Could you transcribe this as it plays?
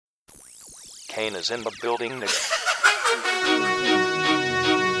Kane is in the building.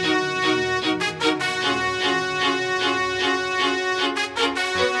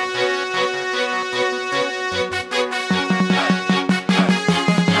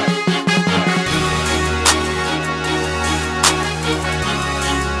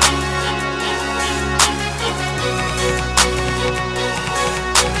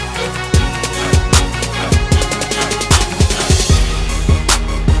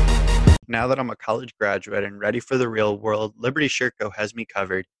 Now that I'm a college graduate and ready for the real world, Liberty Shirt Co. has me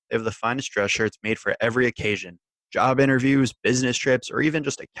covered. They have the finest dress shirts made for every occasion. Job interviews, business trips, or even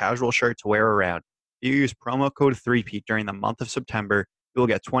just a casual shirt to wear around. If you use promo code 3P during the month of September, you will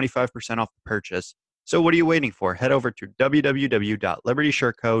get 25% off the purchase. So what are you waiting for? Head over to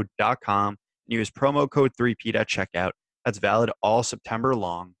www.libertyshirtco.com and use promo code 3P at checkout. That's valid all September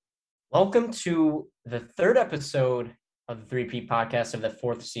long. Welcome to the third episode of the 3P podcast of the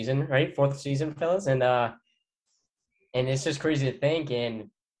fourth season, right? Fourth season, fellas. And it's just crazy to think and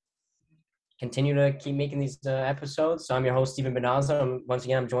continue to keep making these episodes. So I'm your host, Stephen Benazza. Once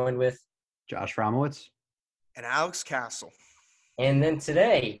again, I'm joined with Josh Romowitz and Alex Castle. And then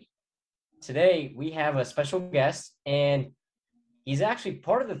today we have a special guest, and he's actually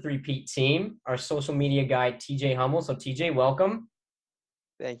part of the 3P team, our social media guy, TJ Hummel. So TJ, welcome.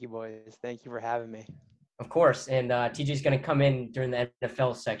 Thank you, boys. Thank you for having me. Of course. And TJ's going to come in during the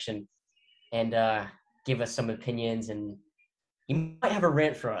NFL section and give us some opinions. And he might have a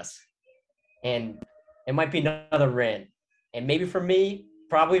rant for us. And it might be another rant. And maybe for me,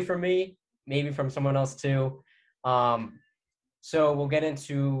 probably for me, maybe from someone else too. So we'll get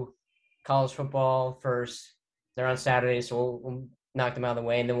into college football first. They're on Saturday, so we'll knock them out of the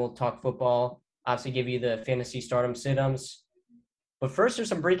way. And then we'll talk football. Obviously give you the fantasy stardom sit-ems. But first, there's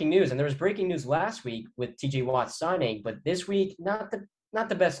some breaking news, and there was breaking news last week with T.J. Watt signing, but this week, not the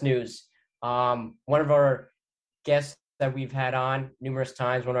best news. One of our guests that we've had on numerous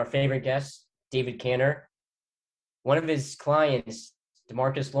times, one of our favorite guests, David Canner, one of his clients,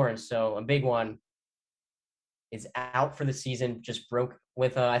 DeMarcus Lawrence, so a big one, is out for the season, just broke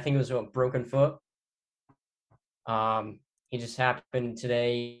with, I think it was a broken foot. He just happened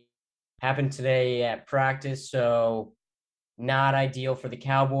today at practice, so not ideal for the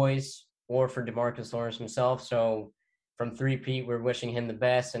Cowboys or for DeMarcus Lawrence himself. So from 3P, we're wishing him the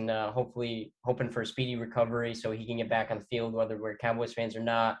best and hopefully hoping for a speedy recovery so he can get back on the field, whether we're Cowboys fans or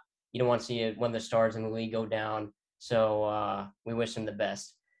not. You don't want to see one of the stars in the league go down. So we wish him the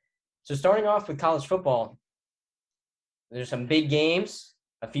best. So starting off with college football, there's some big games,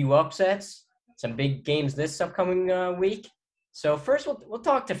 a few upsets, some big games this upcoming week. So first we'll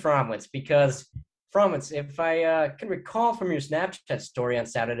talk to Fromwitz because Fromwitz, if I can recall from your Snapchat story on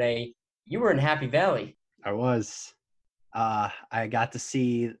Saturday, you were in Happy Valley. I was. I got to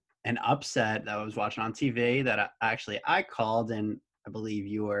see an upset that I was watching on TV that I called, and I believe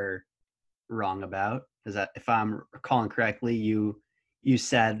you were wrong about. Is that, if I'm recalling correctly, you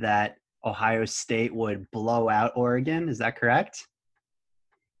said that Ohio State would blow out Oregon. Is that correct?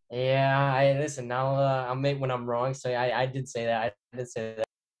 Yeah, I'll admit when I'm wrong. So I did say that. I did say that.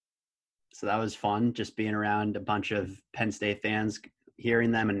 So that was fun, just being around a bunch of Penn State fans,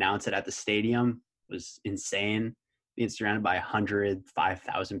 hearing them announce it at the stadium was insane. Being surrounded by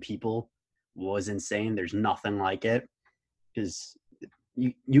 105,000 people was insane. There's nothing like it because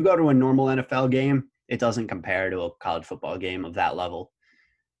you go to a normal NFL game, it doesn't compare to a college football game of that level.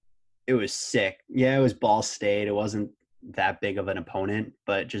 It was sick. Yeah, it was Ball State. It wasn't that big of an opponent,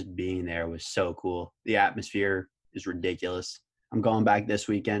 but just being there was so cool. The atmosphere is ridiculous. I'm going back this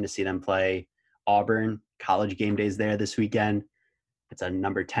weekend to see them play Auburn. College game days there this weekend. It's a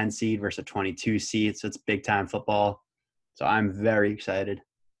number 10 seed versus a 22 seed, so it's big-time football. So I'm very excited.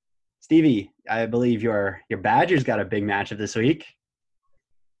 Stevie, I believe your Badgers got a big matchup this week.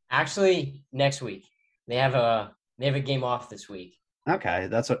 Actually, next week. They have a game off this week. Okay,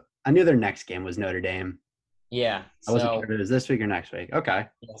 that's what I knew. Their next game was Notre Dame. Yeah. I wasn't sure if it was this week or next week. Okay.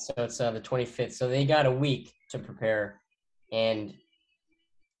 Yeah, so it's the 25th. So they got a week to prepare. And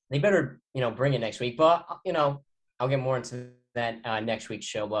they better, bring it next week. But, I'll get more into that next week's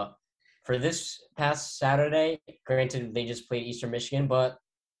show. But for this past Saturday, granted, they just played Eastern Michigan, but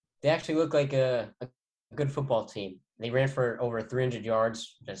they actually look like a good football team. They ran for over 300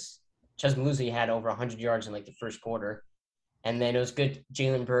 yards. Just Ches Maluzzi had over 100 yards in, the first quarter. And then it was good.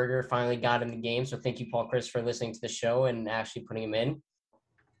 Jalen Berger finally got in the game. So thank you, Paul Chris, for listening to the show and actually putting him in.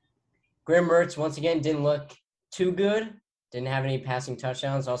 Graham Mertz, once again, didn't look too good. Didn't have any passing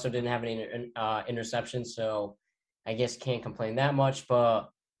touchdowns. Also didn't have any interceptions. So I guess can't complain that much. But I'd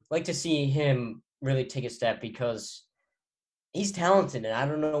like to see him really take a step because he's talented, and I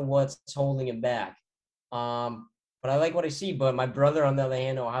don't know what's holding him back. But I like what I see. But my brother, on the other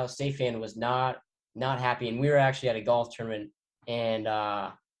hand, Ohio State fan, was not happy, and we were actually at a golf tournament, and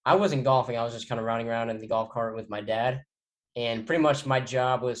I wasn't golfing. I was just kind of running around in the golf cart with my dad, and pretty much my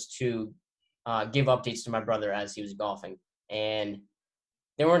job was to give updates to my brother as he was golfing, and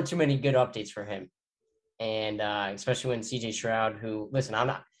there weren't too many good updates for him, and especially when C.J. Stroud, who listen,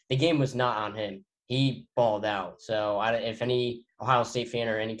 the game was not on him. He balled out. So if any Ohio State fan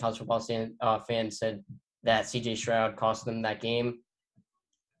or any college football fan said that C.J. Stroud cost them that game,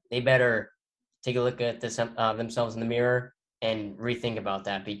 they better take a look at themselves in the mirror and rethink about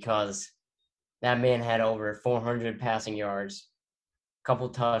that, because that man had over 400 passing yards, a couple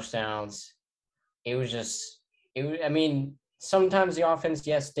touchdowns. It was just, I mean, sometimes the offense,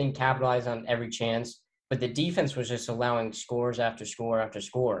 yes, didn't capitalize on every chance, but the defense was just allowing scores after score after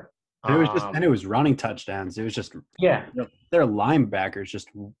score. And it was running touchdowns. It was just Yeah. Their linebackers just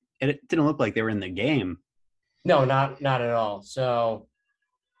it didn't look like they were in the game. No, not at all. So,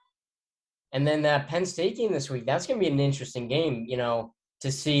 and then that Penn State game this week, that's going to be an interesting game,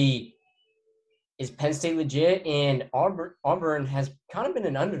 to see, is Penn State legit? And Auburn has kind of been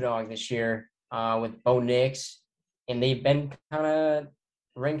an underdog this year with Bo Nix, and they've been kind of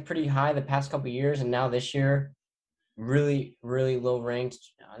ranked pretty high the past couple of years, and now this year, really, really low ranked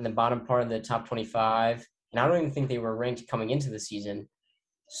in the bottom part of the top 25. And I don't even think they were ranked coming into the season.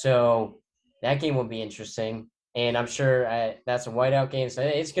 So that game will be interesting. And I'm sure that's a whiteout game. So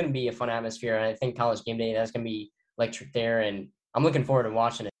it's going to be a fun atmosphere. And I think College Game Day, that's going to be electric there. And I'm looking forward to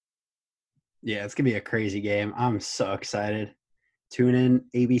watching it. Yeah, it's going to be a crazy game. I'm so excited. Tune in,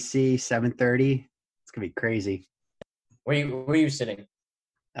 ABC, 7:30. It's going to be crazy. Where are you sitting?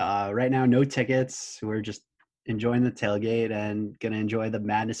 Right now, no tickets. We're just enjoying the tailgate and going to enjoy the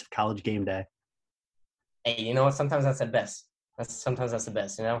madness of College Game Day. Hey, you know what? Sometimes that's the best. Sometimes that's the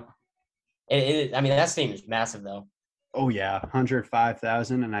best, I mean, that stadium is massive, though. Oh, yeah.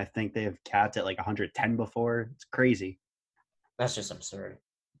 105,000, and I think they've capped at like 110 before. It's crazy. That's just absurd.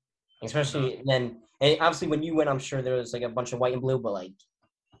 Especially then, and obviously when you went, I'm sure there was like a bunch of white and blue, but like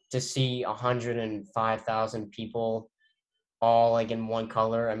to see 105,000 people all like in one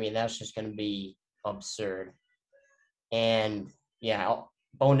color, I mean, that's just going to be absurd. And yeah,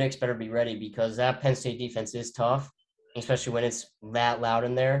 Bo Nix better be ready, because that Penn State defense is tough, especially when it's that loud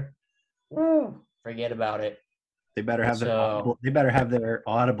in there. Woo, forget about it. They better have their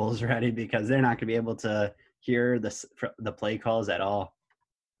audibles ready, because they're not going to be able to hear the play calls at all.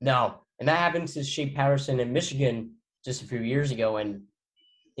 No, and that happened to Shea Patterson in Michigan just a few years ago, and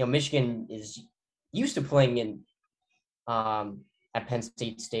Michigan is used to playing in at Penn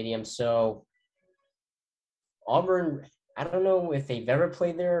State Stadium. So Auburn, I don't know if they've ever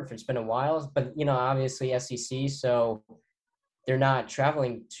played there, if it's been a while, but obviously SEC, so they're not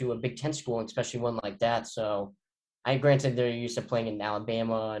traveling to a Big Ten school, especially one like that. So granted they're used to playing in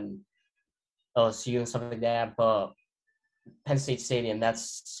Alabama and LSU and stuff like that, but Penn State Stadium,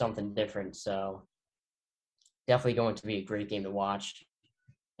 that's something different. So definitely going to be a great game to watch.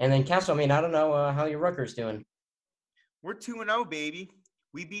 And then Castle, I mean, I don't know how your Rutgers doing. We're 2-0, baby.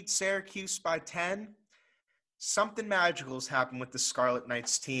 We beat Syracuse by 10. Something magical has happened with the Scarlet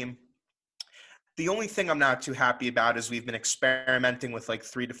Knights team. The only thing I'm not too happy about is we've been experimenting with like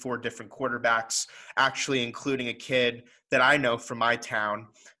 3 to 4 different quarterbacks, actually including a kid that I know from my town.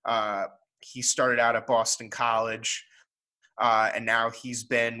 He started out at Boston College, and now he's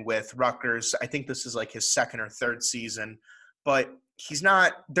been with Rutgers. I think this is like his second or third season, but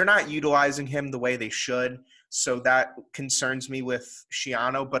they're not utilizing him the way they should. So that concerns me with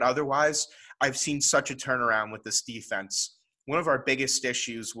Schiano, but otherwise I've seen such a turnaround with this defense. One of our biggest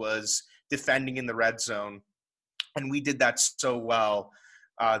issues was defending in the red zone, and we did that so well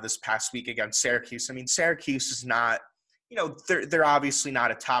this past week against Syracuse. I mean, Syracuse is not, they're obviously not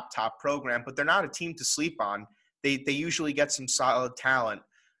a top program, but they're not a team to sleep on. They usually get some solid talent.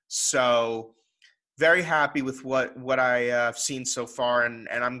 So very happy with what I've seen so far, and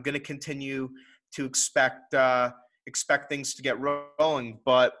I'm going to continue to expect things to get rolling.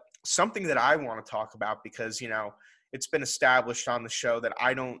 But something that I want to talk about, because it's been established on the show that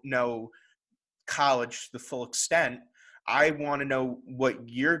I don't know college to the full extent. I want to know what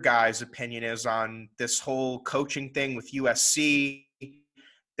your guys' opinion is on this whole coaching thing with USC.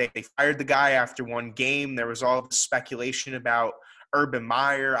 They fired the guy after one game. There was all the speculation about Urban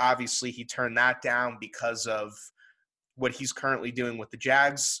Meyer. Obviously, he turned that down because of what he's currently doing with the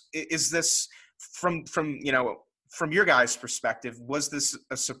Jags. Is this from your guys' perspective, was this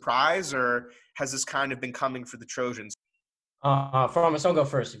a surprise, or has this kind of been coming for the Trojans? I'll go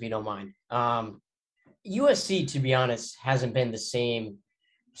first if you don't mind. USC, to be honest, hasn't been the same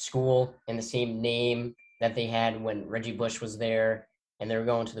school and the same name that they had when Reggie Bush was there and they were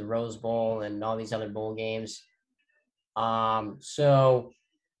going to the Rose Bowl and all these other bowl games. So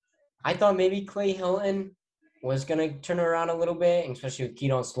I thought maybe Clay Hilton was going to turn around a little bit, especially with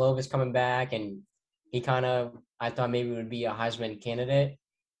Keaton Slovis coming back. And I thought maybe it would be a Heisman candidate.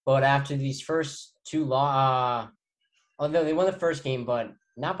 But after these first two, although they won the first game, but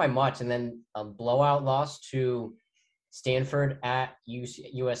not by much, and then a blowout loss to Stanford at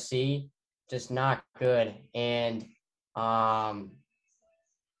USC, just not good. And I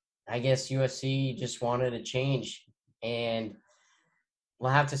guess USC just wanted a change, and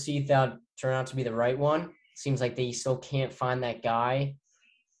we'll have to see if that turn out to be the right one. Seems like they still can't find that guy.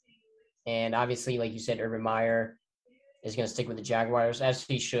 And obviously, like you said, Urban Meyer is going to stick with the Jaguars, as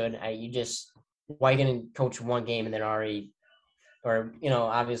he should. Why going to coach one game and then already, or,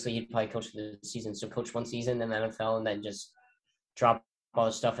 obviously he'd probably coach the season. So coach one season in the NFL and then just drop all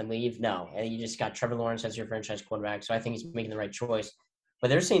the stuff and leave? No. And you just got Trevor Lawrence as your franchise quarterback. So I think he's making the right choice. But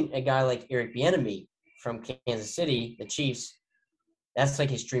they're seeing a guy like Eric Bieniemy from Kansas City, the Chiefs. That's like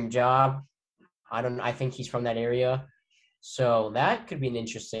his dream job. I think he's from that area. So that could be an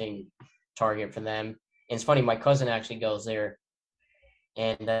interesting target for them. And it's funny, my cousin actually goes there.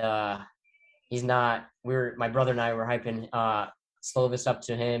 And my brother and I were hyping Slovis up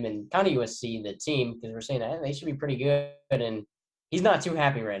to him and kind of USC, the team, because we're saying that they should be pretty good. And he's not too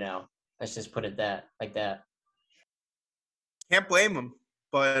happy right now. Let's just put it like that. Can't blame him.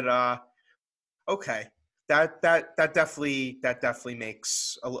 But okay. That definitely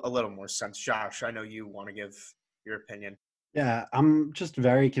makes a little more sense. Josh, I know you want to give your opinion. Yeah, I'm just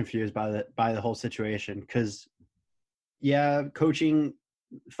very confused by the whole situation because, yeah, coaching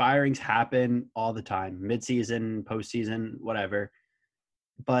firings happen all the time, midseason, postseason, whatever.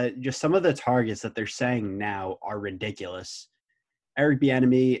 But just some of the targets that they're saying now are ridiculous. Eric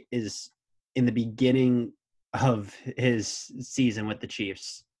Bieniemy is in the beginning of his season with the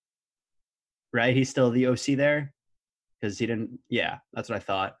Chiefs. Right? He's still the OC there? Because he didn't – yeah, that's what I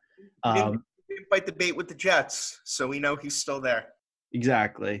thought. He didn't fight the bait with the Jets, so we know he's still there.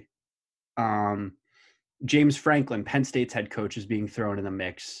 Exactly. James Franklin, Penn State's head coach, is being thrown in the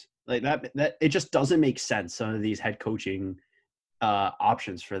mix. Like that it just doesn't make sense, some of these head coaching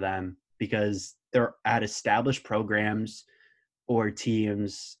options for them, because they're at established programs or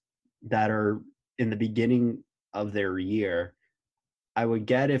teams that are in the beginning of their year. I would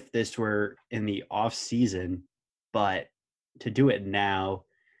get if this were in the off season, but to do it now,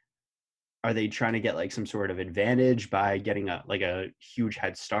 are they trying to get like some sort of advantage by getting a huge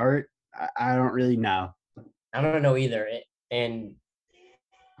head start? I don't really know. I don't know either. And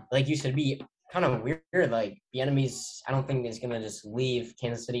like you said, it'd be kind of weird. Like Bieniemy's, I don't think is gonna just leave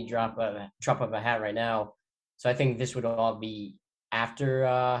Kansas City, drop of a hat right now. So I think this would all be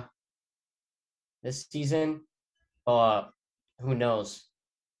after this season. Who knows?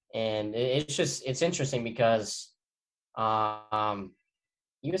 And it's interesting because USC's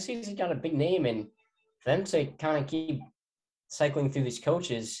got a big name, and for them to kind of keep cycling through these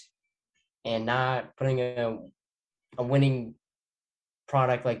coaches and not putting a winning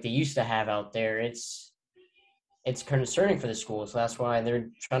product like they used to have out there, it's concerning for the school. So that's why they're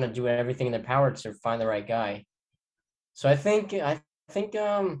trying to do everything in their power to find the right guy. So I think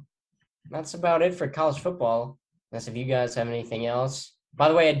that's about it for college football. Unless if you guys have anything else. By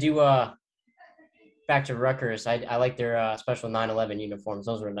the way, I do back to Rutgers. I like their special 9/11 uniforms.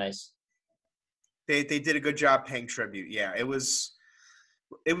 Those were nice. They did a good job paying tribute. Yeah, it was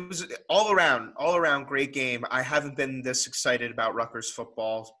all around great game. I haven't been this excited about Rutgers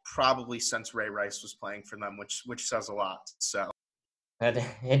football probably since Ray Rice was playing for them, which says a lot. So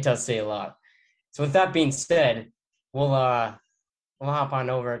it does say a lot. So with that being said, we'll hop on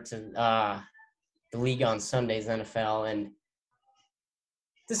over to the league on Sundays, NFL, and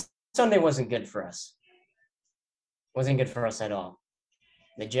this Sunday wasn't good for us. Wasn't good for us at all.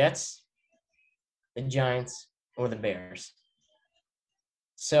 The Jets, the Giants, or the Bears.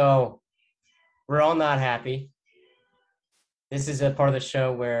 So we're all not happy. This is a part of the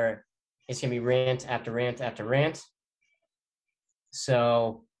show where it's going to be rant after rant after rant.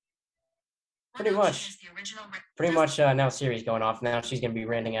 So pretty much now Siri's going off. Now she's going to be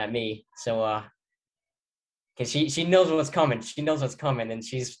ranting at me. So because she knows what's coming. She knows what's coming, and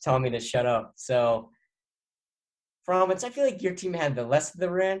she's telling me to shut up. So, I feel like your team had the less of the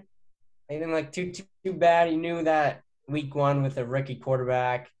rant. They didn't like too bad. You knew that week one with a rookie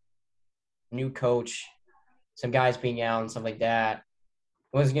quarterback, new coach, some guys being out and stuff like that,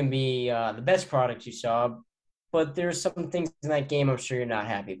 wasn't going to be the best product you saw. But there's some things in that game I'm sure you're not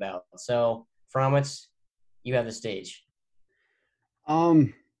happy about. So, you have the stage.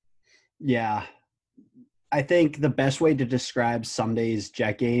 Yeah. I think the best way to describe Sunday's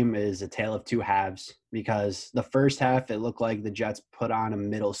Jet game is a tale of two halves, because the first half, it looked like the Jets put on a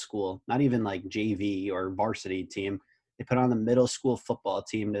middle school, not even like JV or varsity team. They put on the middle school football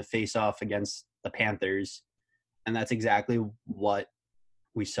team to face off against the Panthers. And that's exactly what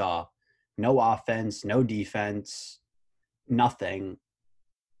we saw. No offense, no defense, nothing.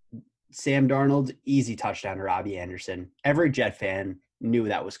 Sam Darnold, easy touchdown to Robbie Anderson. Every Jet fan knew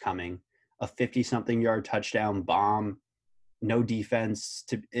that was coming. A 50-something yard touchdown bomb, no defense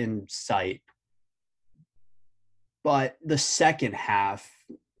in sight. But the second half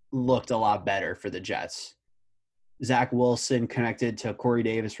looked a lot better for the Jets. Zach Wilson connected to Corey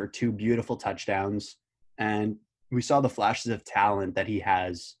Davis for 2 beautiful touchdowns, and we saw the flashes of talent that he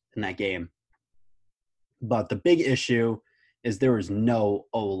has in that game. But the big issue is there was no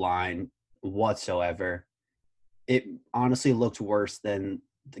O-line whatsoever. It honestly looked worse than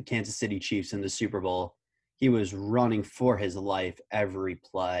the Kansas City Chiefs in the Super Bowl. He was running for his life every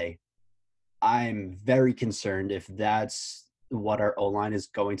play. I'm very concerned if that's what our O-line is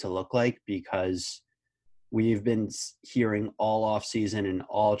going to look like, because we've been hearing all offseason and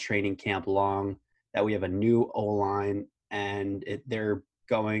all training camp long that we have a new O-line and they're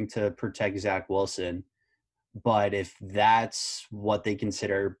going to protect Zach Wilson. But if that's what they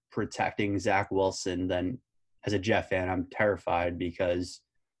consider protecting Zach Wilson, then as a Jet fan, I'm terrified, because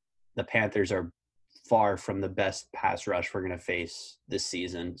the Panthers are far from the best pass rush we're going to face this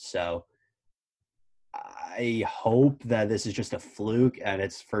season. So I hope that this is just a fluke and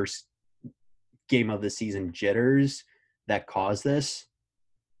it's first game of the season jitters that caused this.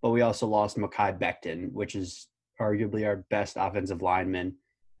 But we also lost Mekhi Becton, which is arguably our best offensive lineman.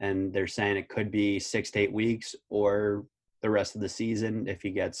 And they're saying it could be 6 to 8 weeks or the rest of the season if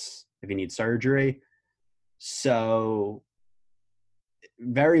he needs surgery. So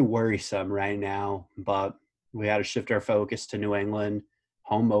very worrisome right now, but we had to shift our focus to New England.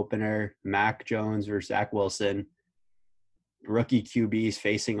 Home opener, Mac Jones versus Zach Wilson. Rookie QBs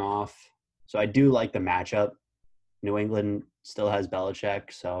facing off. So I do like the matchup. New England still has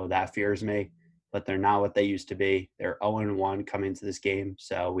Belichick, so that fears me. But they're not what they used to be. They're 0-1 coming into this game.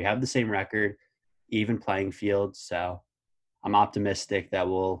 So we have the same record, even playing field. So I'm optimistic that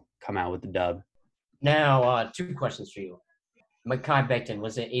we'll come out with the dub. Now, 2 questions for you. Mekhi Becton,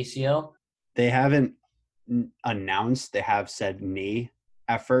 was it ACL? They haven't announced. They have said knee.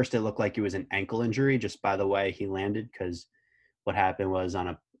 At first, it looked like it was an ankle injury just by the way he landed, because what happened was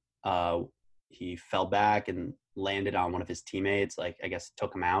he fell back and landed on one of his teammates, I guess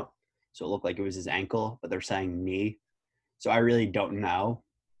took him out. So it looked like it was his ankle, but they're saying knee. So I really don't know.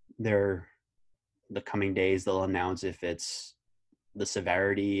 The coming days, they'll announce if it's the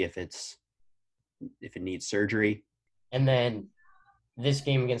severity, if it needs surgery. And then this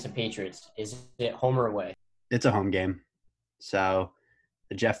game against the Patriots, is it home or away? It's a home game. So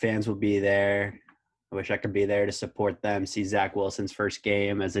the Jet fans will be there. I wish I could be there to support them, see Zach Wilson's first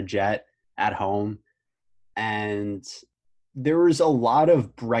game as a Jet at home. And there was a lot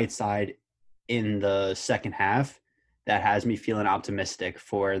of bright side in the second half that has me feeling optimistic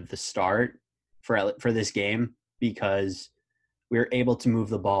for the start for this game, because we were able to move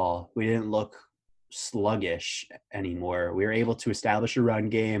the ball. We didn't look sluggish anymore. We were able to establish a run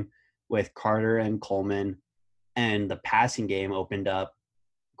game with Carter and Coleman, and the passing game opened up.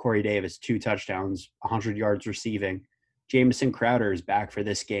 Corey Davis, 2 touchdowns, 100 yards receiving. Jamison Crowder is back for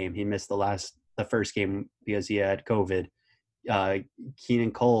this game. He missed the first game because he had COVID.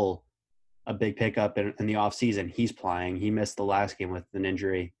 Keenan Cole, a big pickup in the offseason. He's playing. He missed the last game with an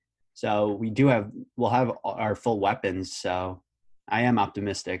injury. So we'll have our full weapons. So I am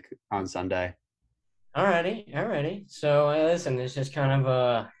optimistic on Sunday. Alrighty. So listen, it's just kind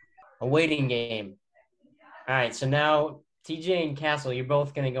of a waiting game. All right, so now TJ and Castle, you're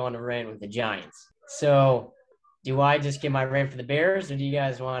both going to go on a rant with the Giants. So do I just get my rant for the Bears, or do you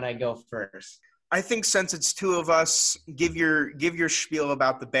guys want to go first? I think since it's 2 of us, give your spiel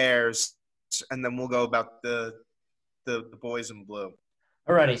about the Bears, and then we'll go about the boys in blue.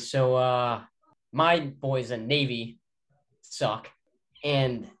 Alrighty, so my boys in Navy suck,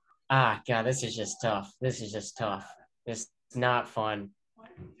 and God, this is just tough. It's not fun.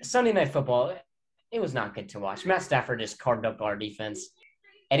 Sunday Night Football, it was not good to watch. Matt Stafford just carved up our defense.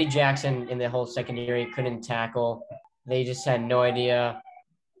 Eddie Jackson in the whole secondary couldn't tackle. They just had no idea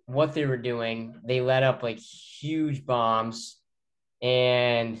what they were doing. They let up huge bombs,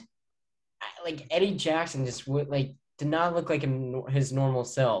 and Eddie Jackson just did not look like his normal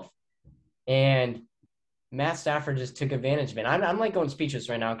self. And Matt Stafford just took advantage, man. I'm like going speechless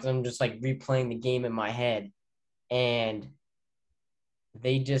right now because I'm just like replaying the game in my head, and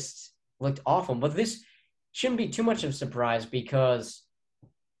they just looked awful. But this shouldn't be too much of a surprise because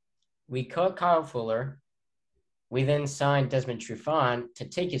we cut Kyle Fuller. We then signed Desmond Trufant to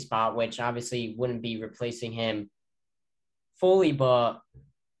take his spot, which obviously wouldn't be replacing him fully, but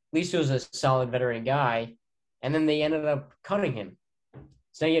at least it was a solid veteran guy. And then they ended up cutting him.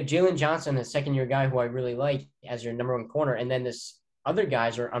 So you have Jalen Johnson, a second-year guy who I really like as your number one corner, and then this other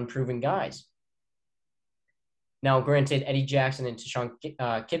guys are unproven guys. Now, granted, Eddie Jackson and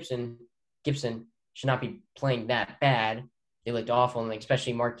Tashawn Gibson should not be playing that bad. They looked awful, and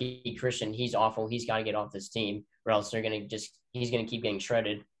especially Marquis Christian, he's awful. He's got to get off this team, or else he's gonna keep getting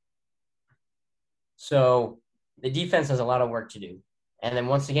shredded. So the defense has a lot of work to do. And then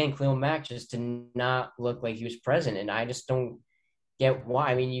once again, Khalil Mack just did not look like he was present, and I just don't get why.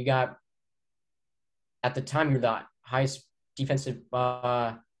 I mean, you got at the time you're the highest defensive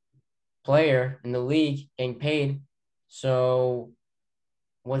player in the league getting paid. So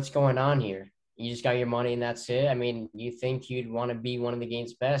what's going on here? You just got your money and that's it. I mean, you think you'd want to be one of the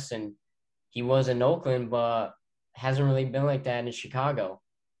game's best, and he was in Oakland, but hasn't really been like that in Chicago.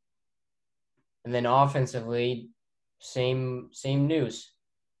 And then offensively, same news.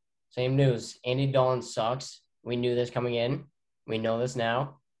 Andy Dalton sucks. We knew this coming in. We know this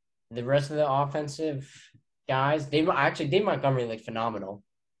now. The rest of the offensive guys, Dave Montgomery looked phenomenal.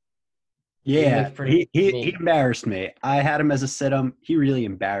 Yeah, he embarrassed me. I had him as a sit-em. He really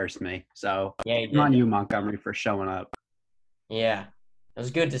embarrassed me. So yeah, shame on you, Montgomery, for showing up. Yeah, it was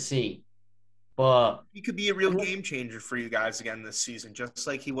good to see. But he could be a real game changer for you guys again this season, just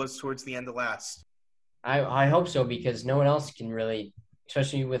like he was towards the end of last. I hope so, because no one else can really,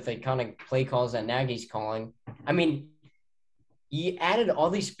 especially with the kind of play calls that Nagy's calling. I mean, he added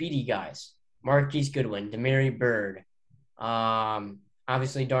all these speedy guys. Marquise Goodwin, Demary Bird.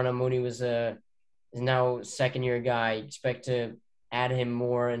 Obviously, Darnell Mooney is now second-year guy. Expect to add him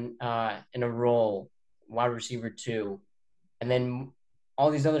more in a role, wide receiver 2. And then all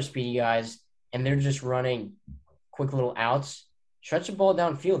these other speedy guys, and they're just running quick little outs. Stretch the ball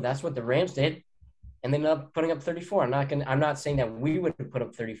downfield. That's what the Rams did. And they ended up putting up 34. I'm not saying that we would have put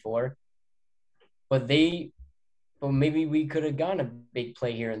up 34, but maybe we could have gotten a big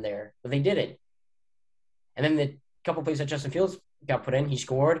play here and there, but they didn't. And then the couple plays that Justin Fields got put in, he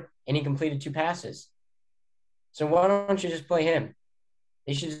scored, and he completed 2 passes. So why don't you just play him?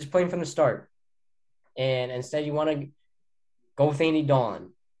 They should just play him from the start. And instead you want to go with Andy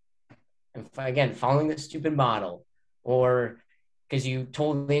Dalton. And again, following the stupid model, or because you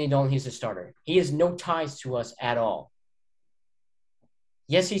told Andy Dalton he's a starter. He has no ties to us at all.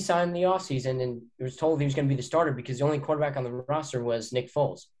 Yes, he signed in the offseason and he was told he was going to be the starter because the only quarterback on the roster was Nick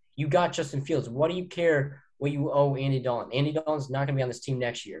Foles. You got Justin Fields. What do you care what you owe Andy Dalton? Andy Dalton's not going to be on this team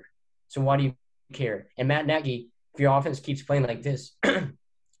next year. So why do you care? And Matt Nagy, if your offense keeps playing like this,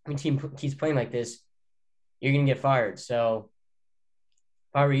 team keeps playing like this, you're going to get fired. So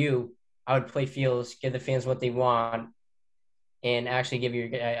if I were you, I would play Fields, give the fans what they want, and actually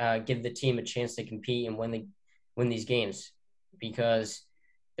give the team a chance to compete and win these games. Because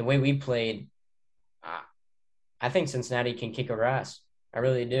the way we played, I think Cincinnati can kick our ass. I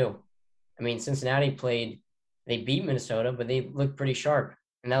really do. I mean, Cincinnati they beat Minnesota, but they looked pretty sharp.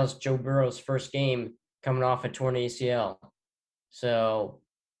 And that was Joe Burrow's first game coming off a torn ACL. So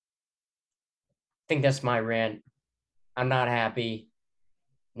I think that's my rant. I'm not happy.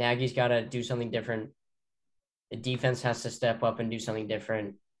 Nagy's got to do something different. The defense has to step up and do something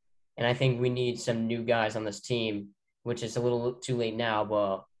different. And I think we need some new guys on this team, which is a little too late now,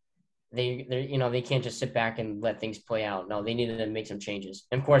 but they can't just sit back and let things play out. No, they needed to make some changes.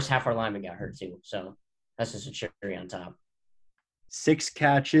 And of course, half our linemen got hurt too. So that's just a cherry on top. 6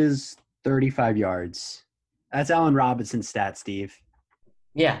 catches, 35 yards. That's Allen Robinson's stat, Steve.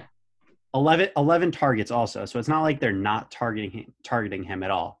 Yeah. 11 targets also. So it's not like they're not targeting him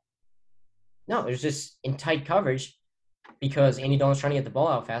at all. No, it was just in tight coverage because Andy Dalton's trying to get the ball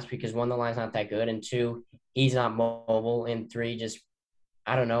out fast because 1, the line's not that good, and 2, he's not mobile, and 3,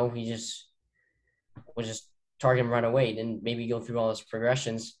 I don't know, he just was just target him right away. Didn't maybe go through all his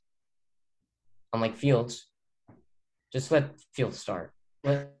progressions. Unlike Fields, just let Fields start.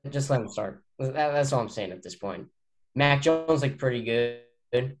 Just let him start. That's all I'm saying at this point. Mac Jones looked pretty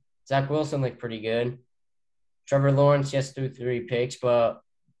good. Zach Wilson looked pretty good. Trevor Lawrence, yes, threw 3 picks, but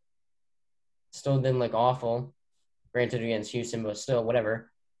still didn't look awful. Granted against Houston, but still,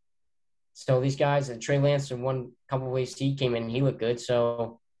 whatever. So these guys, and Trey Lance in one couple of ways he came in, he looked good.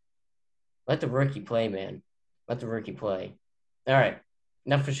 So let the rookie play, man. Let the rookie play. All right.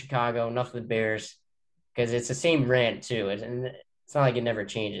 Enough for Chicago. Enough for the Bears. because it's the same rant too, and it's not like it never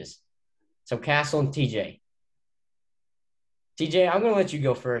changes. So Castle and TJ. TJ, I'm gonna let you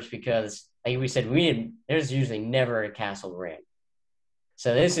go first because, like we said, there's usually never a Castle rant.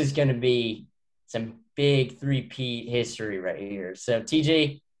 So this is gonna be some big three-peat history right here. So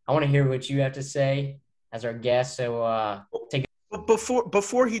TJ, I want to hear what you have to say as our guest. So take.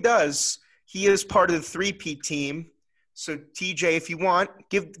 Before he does, he is part of the three-peat team. So TJ, if you want,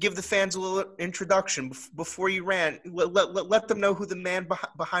 give the fans a little introduction before you rant. Let them know who the man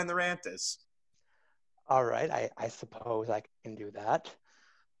behind the rant is. All right, I suppose I can do that.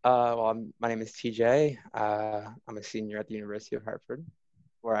 My name is TJ. I'm a senior at the University of Hartford,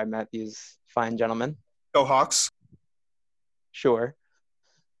 where I met these fine gentlemen. Go Hawks. Sure.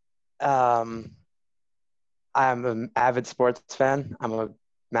 I'm an avid sports fan. I'm a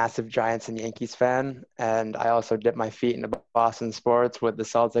massive Giants and Yankees fan, and I also dip my feet into Boston sports with the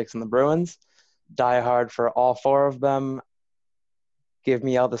Celtics and the Bruins. Die hard for all four of them. Give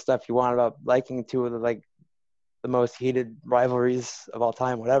me all the stuff you want about liking two of the most heated rivalries of all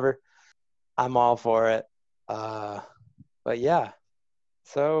time, whatever. I'm all for it. But yeah,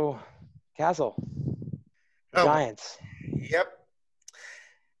 so Castle, the Giants. Yep.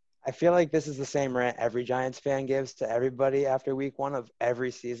 I feel like this is the same rant every Giants fan gives to everybody after week one of every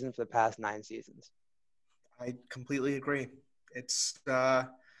season for the past 9 seasons. I completely agree. It's, let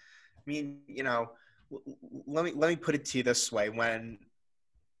me put it to you this way. When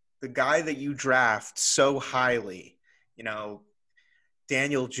the guy that you draft so highly,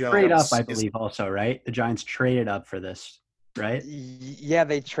 Daniel Jones. Trade up, I believe, also, right? The Giants traded up for this, right? Yeah,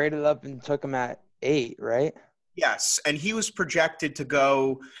 they traded up and took him at 8, right? Yes, and he was projected to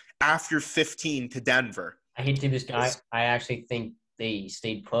go after 15 to Denver. I hate to this guy. I actually think they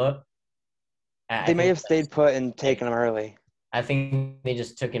stayed put. They may have stayed put and taken him early. I think they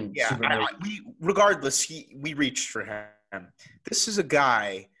just took him. Yeah, we reached for him. This is a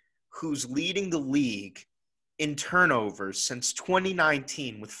guy who's leading the league in turnovers since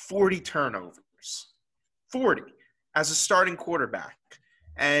 2019 with 40 turnovers. 40 as a starting quarterback.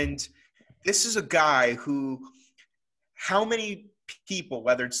 And this is a guy who, how many people,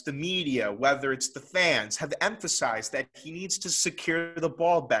 whether it's the media, whether it's the fans, have emphasized that he needs to secure the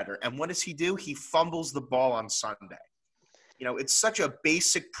ball better. And what does he do? He fumbles the ball on Sunday. It's such a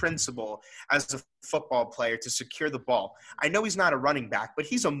basic principle as a football player to secure the ball. I know he's not a running back, but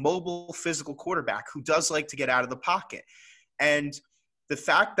he's a mobile, physical quarterback who does like to get out of the pocket. And the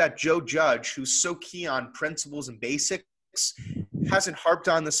fact that Joe Judge, who's so key on principles and basics, hasn't harped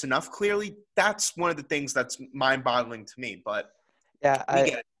on this enough, clearly, that's one of the things that's mind-boggling to me. But yeah,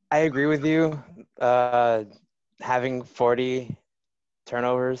 I agree with you. Having 40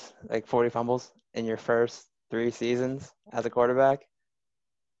 turnovers, 40 fumbles in your first 3 seasons as a quarterback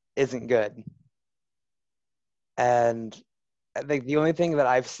isn't good. And I think the only thing that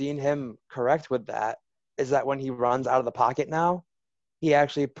I've seen him correct with that is that when he runs out of the pocket now, he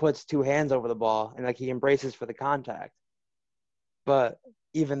actually puts 2 hands over the ball and he embraces for the contact. But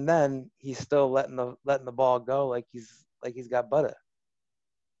even then, he's still letting the ball go like he's got butter.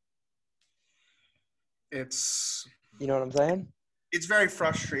 It's, you know what I'm saying? It's very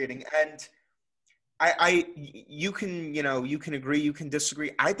frustrating. And you can agree, you can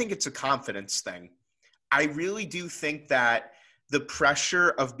disagree. I think it's a confidence thing. I really do think that the pressure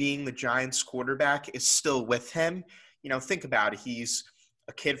of being the Giants quarterback is still with him. Think about it. He's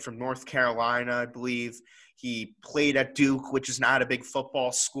a kid from North Carolina, I believe. He played at Duke, which is not a big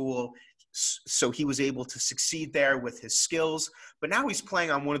football school. So he was able to succeed there with his skills. But now he's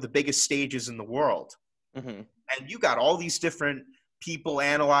playing on one of the biggest stages in the world. Mm-hmm. And you got all these different people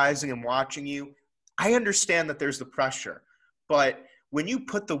analyzing and watching you. I understand that there's the pressure, but when you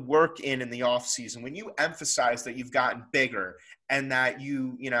put the work in the off season, when you emphasize that you've gotten bigger and that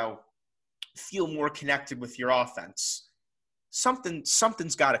you feel more connected with your offense,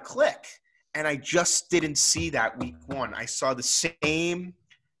 something's got to click. And I just didn't see that week one. I saw the same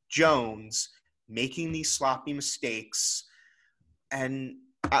Jones making these sloppy mistakes, and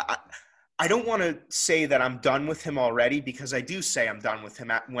I don't want to say that I'm done with him already, because I do say I'm done with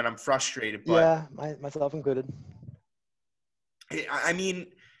him when I'm frustrated. But yeah, myself included. I mean,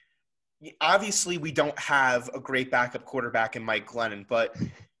 obviously we don't have a great backup quarterback in Mike Glennon, but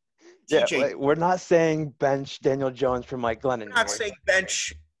yeah, TJ, we're not saying bench Daniel Jones for Mike Glennon. We're not saying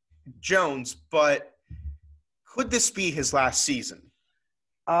bench Jones, but could this be his last season?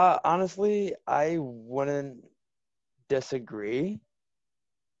 Honestly, I wouldn't disagree.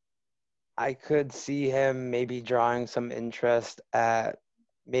 I could see him maybe drawing some interest at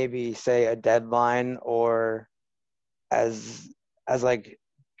maybe, say, a deadline or as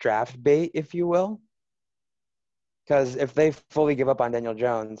draft bait, if you will. Because if they fully give up on Daniel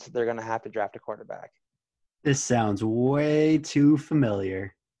Jones, they're going to have to draft a quarterback. This sounds way too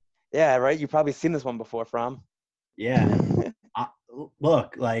familiar. Yeah, right? You've probably seen this one before, From. Yeah.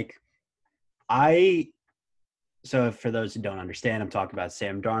 Look, like, so for those who don't understand, I'm talking about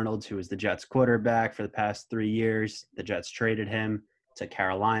Sam Darnold, who was the Jets quarterback for the past 3 years. The Jets traded him to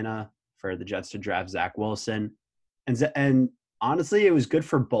Carolina for the Jets to draft Zach Wilson. And honestly, it was good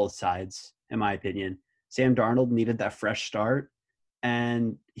for both sides, in my opinion. Sam Darnold needed that fresh start,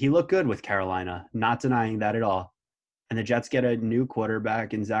 and he looked good with Carolina, not denying that at all. And the Jets get a new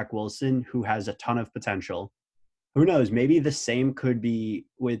quarterback in Zach Wilson, who has a ton of potential. Who knows? Maybe the same could be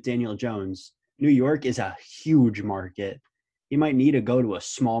with Daniel Jones. New York is a huge market. He might need to go to a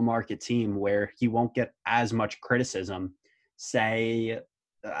small market team where he won't get as much criticism. Say,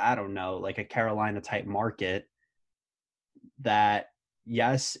 I don't know, like a Carolina type market that,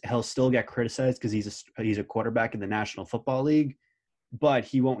 yes, he'll still get criticized because he's a quarterback in the National Football League, but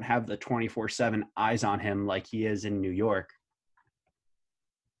he won't have the 24/7 eyes on him like he is in New York.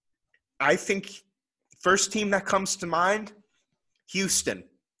 I think first team that comes to mind, Houston.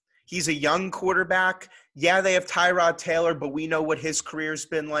 He's a young quarterback. Yeah, they have Tyrod Taylor, but we know what his career's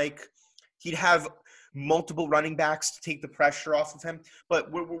been like. He'd have multiple running backs to take the pressure off of him.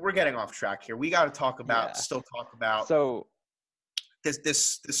 But we're getting off track here. We got to talk about So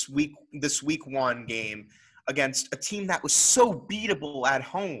this week one game against a team that was so beatable at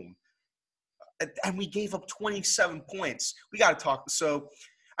home, and we gave up 27 points. We got to talk. So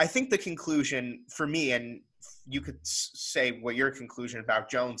I think the conclusion for me, and you could say what your conclusion about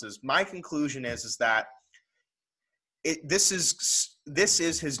Jones is. My conclusion is that this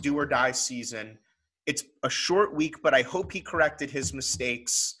is his do or die season. It's a short week, but I hope he corrected his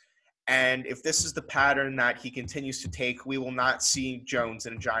mistakes. And if this is the pattern that he continues to take, we will not see Jones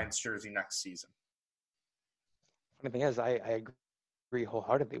in a Giants jersey next season. Funny thing is, I agree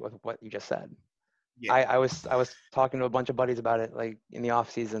wholeheartedly with what you just said. Yeah. I was talking to a bunch of buddies about it, like in the off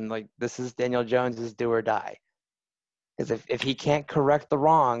season. Like, this is Daniel Jones's do or die. Because if he can't correct the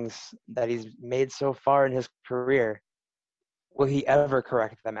wrongs that he's made so far in his career, will he ever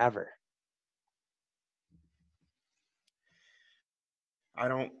correct them ever?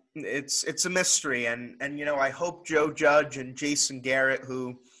 It's a mystery, and I hope Joe Judge and Jason Garrett,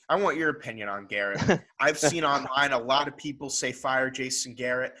 who I want your opinion on Garrett. I've seen online a lot of people say fire Jason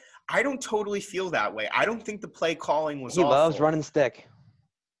Garrett. I don't totally feel that way. I don't think the play calling was awful. He loves running stick.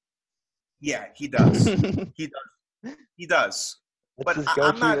 Yeah, he does. He does. But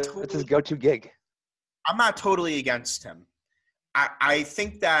It's his go-to gig. I'm not totally against him. I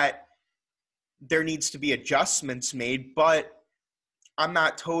think that there needs to be adjustments made, but I'm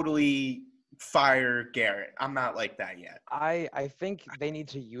not totally fire Garrett. I'm not like that yet. I think they need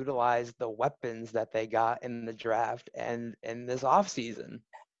to utilize the weapons that they got in the draft and in this offseason.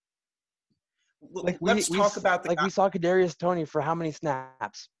 Let's talk about we saw Kadarius Toney for how many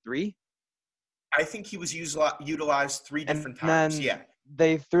snaps? 3? I think he was utilized 3 different times. Yeah.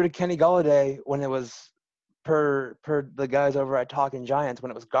 They threw to Kenny Golladay when it was per the guys over at Talking Giants,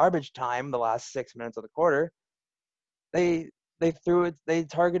 when it was garbage time, the last 6 minutes of the quarter. They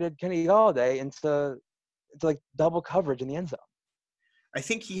targeted Kenny Golladay into like double coverage in the end zone. I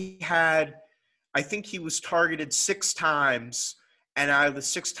think he was targeted 6 times, and out of the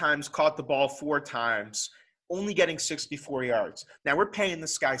 6 times caught the ball 4 times, only getting 64 yards. Now, we're paying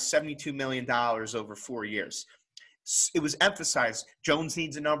this guy $72 million over 4 years. It was emphasized, Jones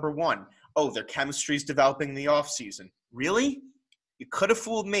needs a number 1. Oh, their chemistry is developing in the offseason. Really? You could have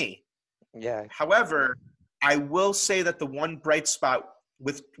fooled me. Yeah. However, I will say that the one bright spot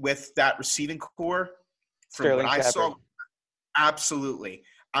with that receiving core, from Sterling what I Shepard. saw, absolutely.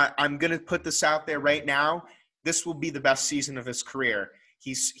 I'm going to put this out there right now. This will be the best season of his career.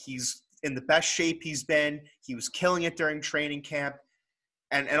 He's in the best shape he's been. He was killing it during training camp.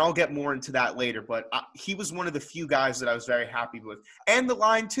 And I'll get more into that later. But he was one of the few guys that I was very happy with. And the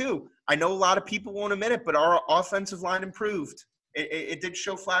line, too. I know a lot of people won't admit it, but our offensive line improved. It did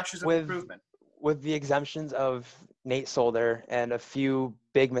show flashes of improvement. With the exemptions of Nate Solder and a few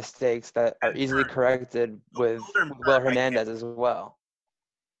big mistakes that are easily corrected with Will Hernandez as well.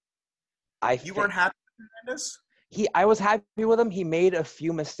 You weren't happy with Hernandez? I was happy with him. He made a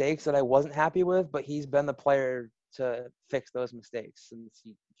few mistakes that I wasn't happy with, but he's been the player to fix those mistakes since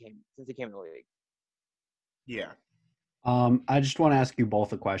he came in the league. Yeah. I just want to ask you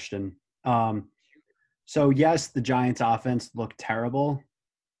both a question. So yes, the Giants offense looked terrible,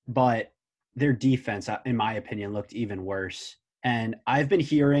 but their defense, in my opinion, looked even worse. And I've been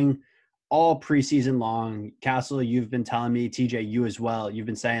hearing all preseason long, Castle, you've been telling me, TJ, you as well, you've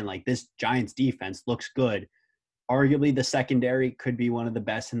been saying, like, this Giants defense looks good. arguably the secondary could be one of the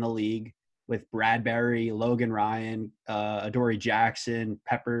best in the league with Bradbury, Logan Ryan, Adoree Jackson,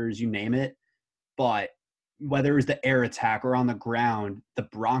 Peppers, you name it. But whether it was the air attack or on the ground, the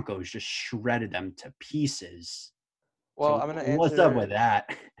Broncos just shredded them to pieces. Well, So I'm going to what's up with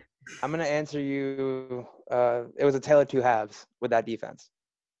that? I'm going to answer you. It was a tale of two halves with that defense.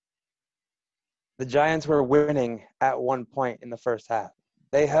 The Giants were winning at one point in the first half.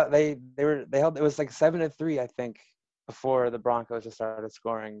 They held it was like 7-3, I think, before the Broncos just started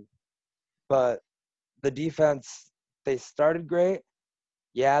scoring. But the defense, they started great.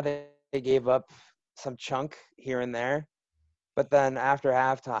 Yeah, they gave up some chunk here and there. But then after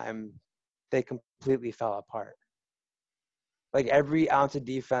halftime, they completely fell apart. Like every ounce of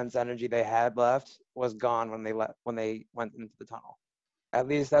defense energy they had left was gone when they went into the tunnel. At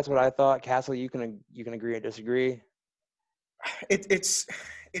least that's what I thought. Castle, you can agree or disagree.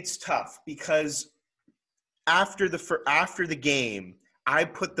 It's tough because after the game, I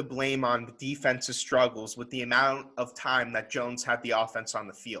put the blame on the defensive struggles with the amount of time that Jones had the offense on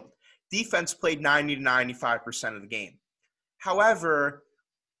the field. Defense played 90 to 95% of the game. However,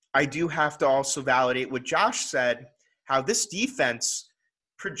 I do have to also validate what Josh said, how this defense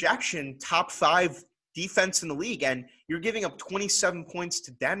projection top 5 defense in the league, and you're giving up 27 points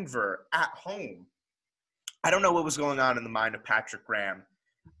to Denver at home. I don't know what was going on in the mind of Patrick Graham.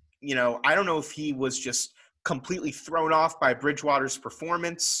 You know, I don't know if he was just completely thrown off by Bridgewater's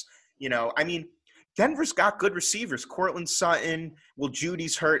performance. You know, I mean, Denver's got good receivers. Cortland Sutton,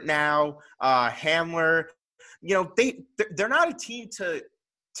 Judy's hurt now, Hamler. You know, they're not a team to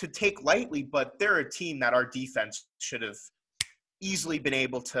take lightly, but they're a team that our defense should have easily been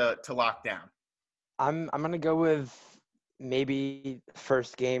able to lock down. I'm gonna go with maybe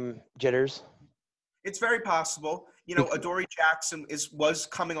first game jitters. It's very possible. You know, Adoree Jackson was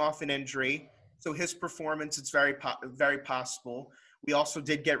coming off an injury, so his performance is very possible. We also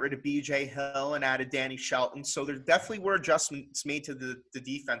did get rid of B.J. Hill and added Danny Shelton, so there definitely were adjustments made to the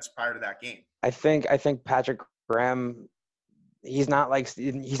defense prior to that game. I think Patrick Graham, he's not a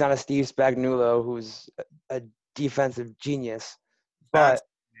Steve Spagnuolo who's a defensive genius, but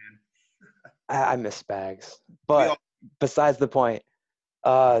I miss Spags. But besides the point,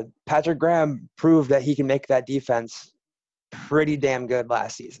 Patrick Graham proved that he can make that defense pretty damn good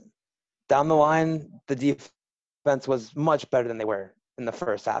last season. Down the line, the defense was much better than they were in the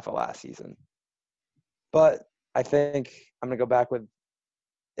first half of last season. But I think I'm going to go back with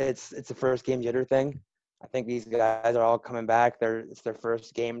it's a first game jitter thing. I think these guys are all coming back. It's their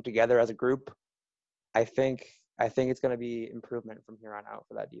first game together as a group. I think it's going to be improvement from here on out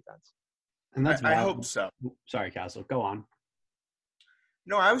for that defense. And I hope so. Sorry, Castle. Go on.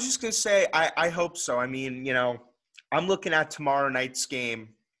 No, I was just going to say I hope so. I mean, you know, I'm looking at tomorrow night's game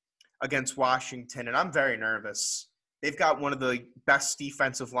against Washington, and I'm very nervous. They've got one of the best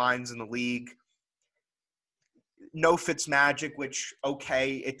defensive lines in the league. No Fitzmagic, which,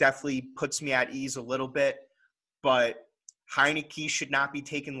 okay, it definitely puts me at ease a little bit, but Heineke should not be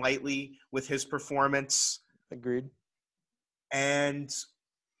taken lightly with his performance. Agreed. And,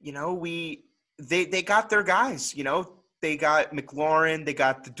 you know, they got their guys, you know. They got McLaurin. They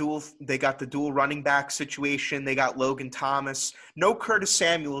got the dual running back situation. They got Logan Thomas. No Curtis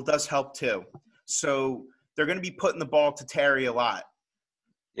Samuel does help too. So they're going to be putting the ball to Terry a lot.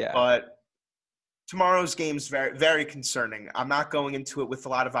 Yeah. But tomorrow's game is very, very concerning. I'm not going into it with a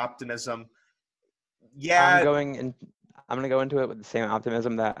lot of optimism. Yeah. I'm going to go into it with the same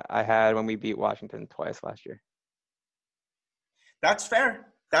optimism that I had when we beat Washington twice last year. That's fair.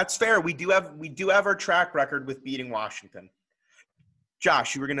 That's fair. We do have our track record with beating Washington.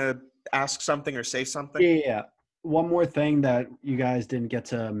 Josh, you were going to ask something or say something? Yeah. One more thing that you guys didn't get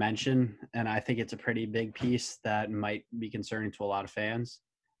to mention, and I think it's a pretty big piece that might be concerning to a lot of fans,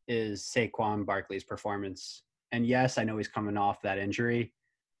 is Saquon Barkley's performance. And yes, I know he's coming off that injury,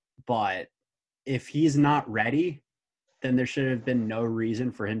 but if he's not ready, then there should have been no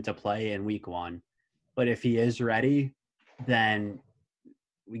reason for him to play in week 1. But if he is ready, then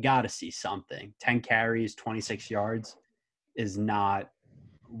we got to see something. 10 carries, 26 yards is not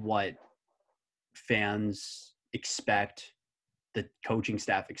what fans expect, the coaching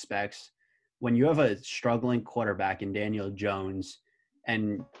staff expects. When you have a struggling quarterback in Daniel Jones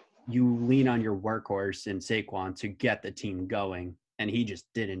and you lean on your workhorse in Saquon to get the team going, and he just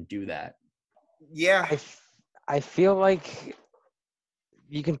didn't do that. Yeah. I feel like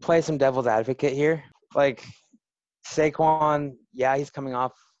you can play some devil's advocate here. Like, Saquon, yeah, he's coming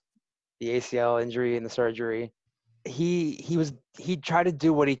off the ACL injury and the surgery. He tried to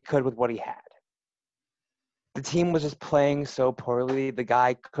do what he could with what he had. the team was just playing so poorly. The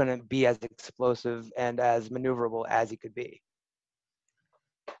guy couldn't be as explosive and as maneuverable as he could be.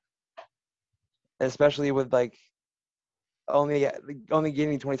 Especially with like only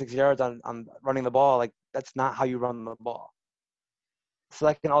gaining 26 yards on running the ball, like that's not how you run the ball. So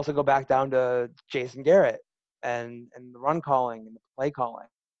that can also go back down to Jason Garrett and the run calling and the play calling.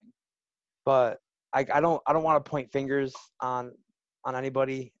 But I don't want to point fingers on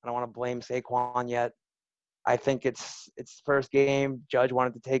anybody. I don't want to blame Saquon yet. I think it's first game. Judge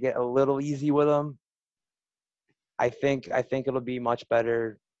wanted to take it a little easy with him. I think it'll be much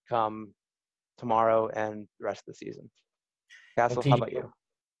better come tomorrow and the rest of the season. Castle, how about you?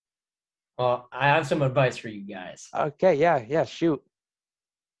 Well, I have some advice for you guys. Okay, yeah, shoot.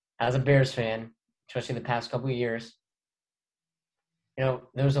 As a Bears fan, especially the past couple of years, there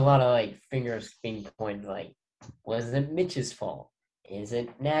was a lot of like fingers being pointed. Like, was it Mitch's fault? Is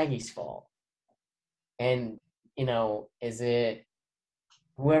it Nagy's fault? And is it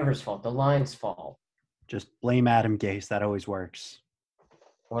whoever's fault? The Lions' fault? Just blame Adam Gase. That always works.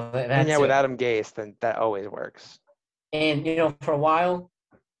 Well, that's with Adam Gase, then that always works. And for a while,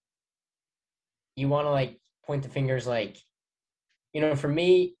 you want to like point the fingers. Like, for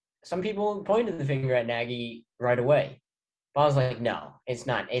me, some people pointed the finger at Nagy right away. But I was like, no, it's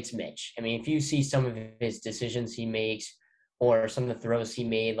not. It's Mitch. I mean, if you see some of his decisions he makes or some of the throws he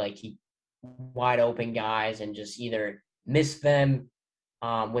made, like he wide open guys and just either missed them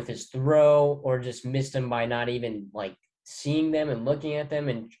with his throw or just missed them by not even like seeing them and looking at them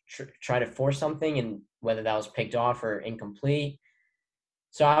and try to force something, and whether that was picked off or incomplete.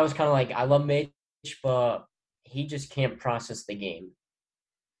 So I was kind of like, I love Mitch, but he just can't process the game.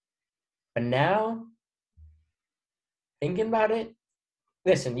 But now, thinking about it,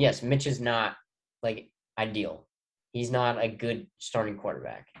 listen, yes, Mitch is not like ideal. He's not a good starting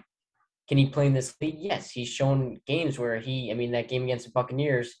quarterback. Can he play in this league? Yes, he's shown games where that game against the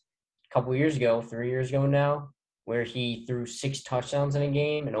Buccaneers a couple years ago, 3 years ago now, where he threw 6 touchdowns in a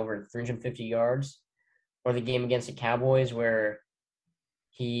game and over 350 yards, or the game against the Cowboys where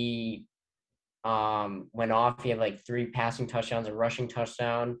he went off. He had like 3 passing touchdowns, a rushing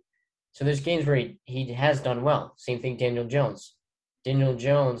touchdown. So there's games where he has done well. Same thing, Daniel Jones. Daniel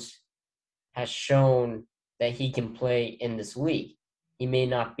Jones has shown that he can play in this league. He may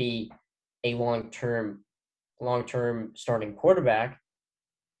not be a long-term starting quarterback,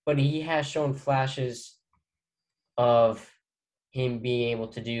 but he has shown flashes of him being able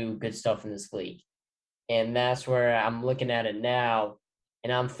to do good stuff in this league. And that's where I'm looking at it now,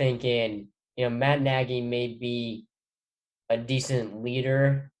 and I'm thinking, Matt Nagy may be a decent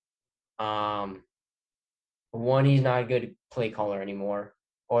leader. One, he's not a good play caller anymore,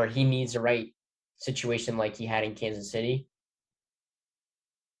 or he needs the right situation like he had in Kansas City.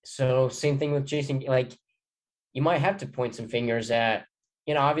 So same thing with Jason. Like, you might have to point some fingers at,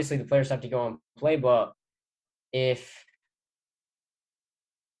 obviously the players have to go and play, but if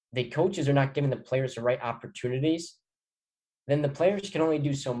the coaches are not giving the players the right opportunities, then the players can only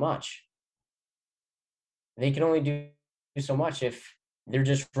do so much. They can only do so much if they're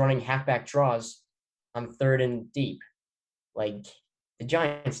just running halfback draws on 3rd and deep, like the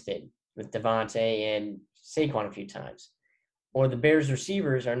Giants did with Devontae and Saquon a few times. Or the Bears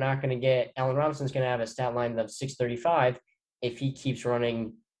receivers are not going to get – Allen Robinson's going to have a stat line of 635 if he keeps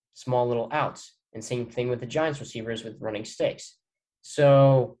running small little outs. And same thing with the Giants receivers with running sticks.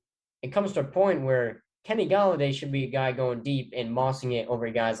 So it comes to a point where Kenny Golladay should be a guy going deep and mossing it over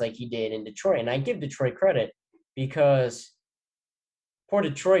guys like he did in Detroit. And I give Detroit credit because poor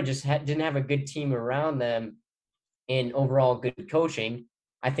Detroit just didn't have a good team around them and overall good coaching.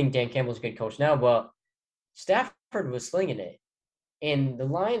 I think Dan Campbell's a good coach now, but Stafford was slinging it. And the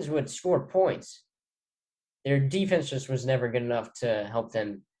Lions would score points. Their defense just was never good enough to help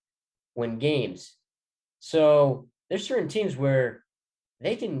them win games. So there's certain teams where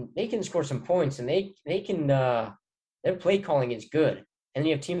they can score some points and they can their play calling is good. And then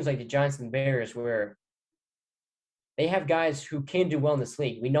you have teams like the Giants and the Bears where they have guys who can do well in this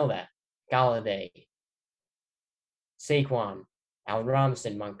league. We know that. Golladay, Saquon, Allen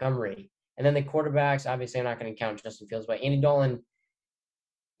Robinson, Montgomery. And then the quarterbacks, obviously I'm not going to count Justin Fields, but Andy Dalton,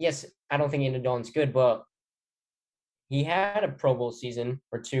 yes, I don't think Andy Dalton's good, but he had a Pro Bowl season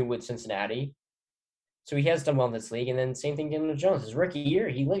or 2 with Cincinnati. So he has done well in this league. And then same thing Daniel Jones. His rookie year,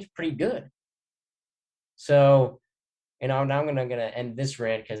 he looked pretty good. So, now I'm going to end this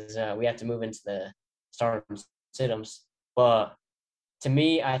rant because we have to move into the start sit-ems. But to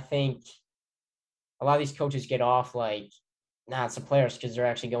me, I think a lot of these coaches get off like, it's the players because they're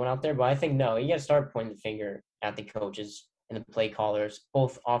actually going out there. But I think, no, you got to start pointing the finger at the coaches and the play callers,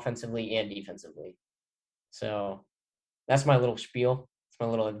 both offensively and defensively. So that's my little spiel. It's my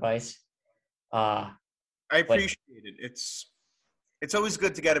little advice. I appreciate it. It's always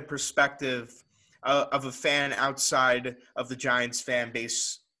good to get a perspective of a fan outside of the Giants fan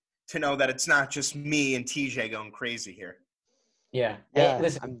base to know that it's not just me and TJ going crazy here. Yeah. Yeah, Hey,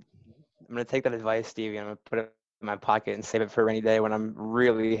 listen. I'm gonna take that advice, Stevie. I'm gonna put it in my pocket and save it for a rainy day when I'm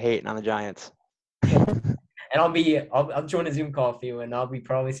really hating on the Giants. And I'll join a Zoom call for you, and I'll be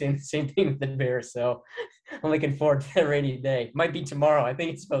probably saying the same thing with the Bears. So I'm looking forward to that rainy day. Might be tomorrow. I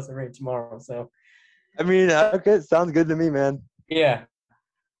think it's supposed to rain tomorrow. So I mean, okay, sounds good to me, man. yeah.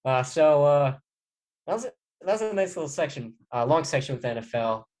 That was a nice little section, long section with the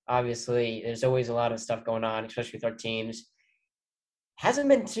NFL. Obviously, there's always a lot of stuff going on, especially with our teams. Hasn't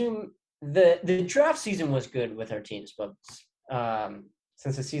been too the draft season was good with our teams, but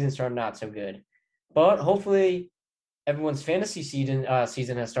since the season started, not so good. But hopefully, everyone's fantasy season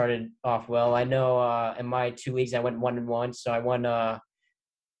has started off well. I know in my 2 leagues I went 1-1, so I won the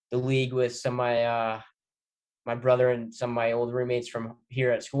league with some of my brother and some of my old roommates from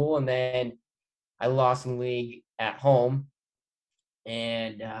here at school, and then I lost in the league at home.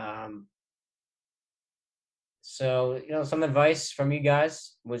 And so some advice from you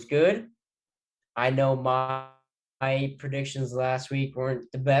guys was good. I know my predictions last week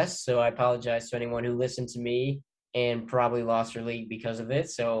weren't the best, so I apologize to anyone who listened to me and probably lost their league because of it.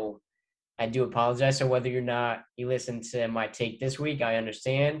 So I do apologize. So whether or not you listen to my take this week, I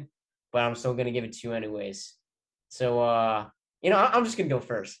understand, but I'm still going to give it to you anyways. So, I'm just going to go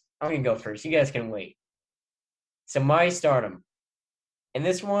first. I'm going to go first. You guys can wait. So my stardom. And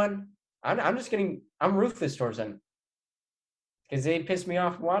this one, I'm ruthless towards them because they pissed me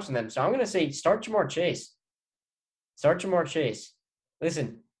off watching them. So I'm going to say start Ja'Marr Chase. Start Ja'Marr Chase.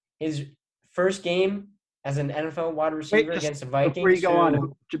 Listen, his first game as an NFL wide receiver against the Vikings.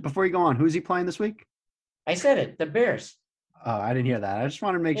 Before you go on, who's he playing this week? I said it, the Bears. Oh, I didn't hear that. I just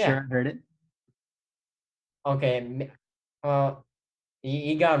wanted to make sure I heard it. Okay, well,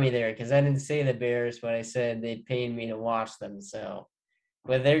 you got me there because I didn't say the Bears, but I said they paid me to watch them. So,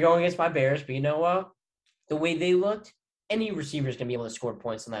 but they're going against my Bears. But you know what? The way they looked, any receiver is going to be able to score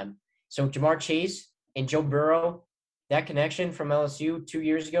points on them. So Ja'Marr Chase and Joe Burrow, that connection from LSU 2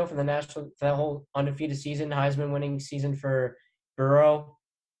 years ago for that whole undefeated season, Heisman winning season for Burrow,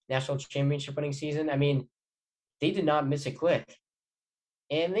 national championship winning season. I mean, they did not miss a click.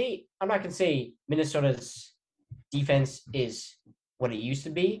 And I'm not going to say Minnesota's defense is what it used to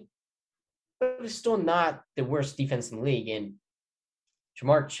be, but it's still not the worst defense in the league. And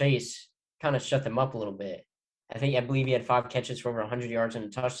Ja'Marr Chase kind of shut them up a little bit. I believe he had 5 catches for over 100 yards and a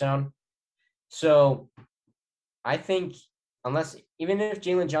touchdown. So I think even if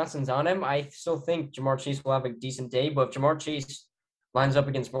Jalen Johnson's on him, I still think Ja'Marr Chase will have a decent day. But if Ja'Marr Chase lines up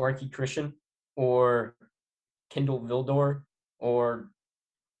against Marquise Christian or Kendall Vildor or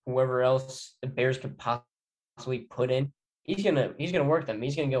whoever else the Bears could possibly put in, he's gonna work them.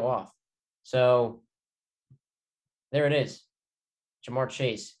 He's gonna go off. So there it is, Ja'Marr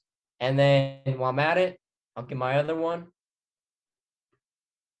Chase. And then while I'm at it, I'll get my other one,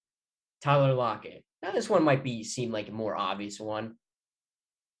 Tyler Lockett. Now this one might seem like a more obvious one,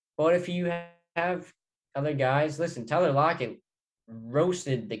 but if you have other guys, listen, Tyler Lockett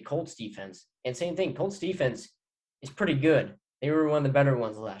roasted the Colts defense, and same thing, Colts defense is pretty good. They were one of the better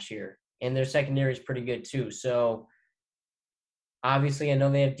ones last year, and their secondary is pretty good too. So obviously, I know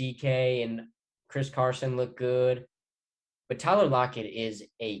they have DK and Chris Carson look good, but Tyler Lockett is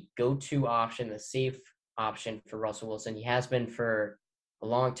a go-to option, a safe option for Russell Wilson. He has been for a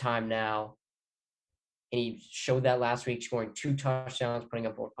long time now, and he showed that last week, scoring 2 touchdowns, putting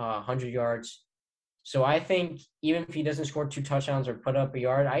up 100 yards. So I think even if he doesn't score 2 touchdowns or put up a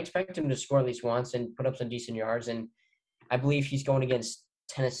yard, I expect him to score at least once and put up some decent yards. And I believe he's going against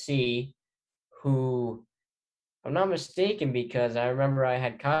Tennessee, who, if I'm not mistaken, because I remember I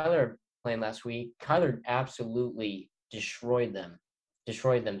had Kyler playing last week. Kyler absolutely destroyed them.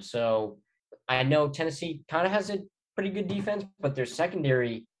 So I know Tennessee kind of has a pretty good defense, but their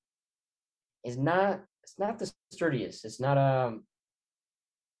secondary is not the sturdiest. It's not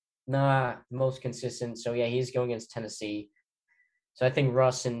the most consistent. So yeah, he's going against Tennessee. So I think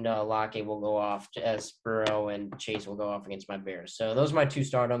Russ and Lockett will go off as Burrow and Chase will go off against my Bears. So those are my 2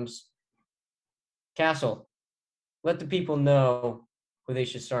 stardoms. Castle, let the people know who they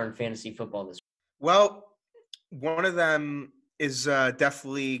should start in fantasy football this week. Well, one of them is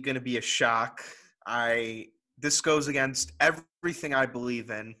definitely going to be a shock. This goes against everything I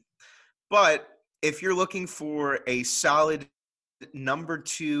believe in. But if you're looking for a solid number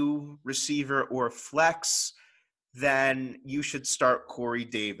 2 receiver or flex, then you should start Corey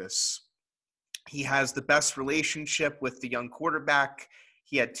Davis. He has the best relationship with the young quarterback.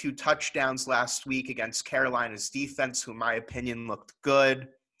 He had 2 touchdowns last week against Carolina's defense, who in my opinion looked good.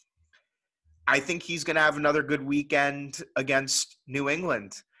 I think he's going to have another good weekend against New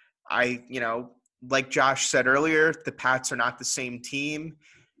England. Like Josh said earlier, the Pats are not the same team.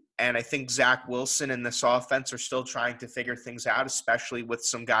 And I think Zach Wilson and this offense are still trying to figure things out, especially with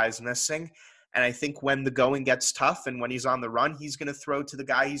some guys missing. And I think when the going gets tough and when he's on the run, he's going to throw to the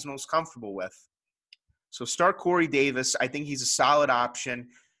guy he's most comfortable with. So start Corey Davis. I think he's a solid option.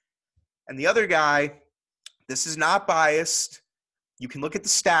 And the other guy, this is not biased. You can look at the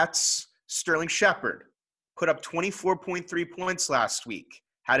stats. Sterling Shepard put up 24.3 points last week,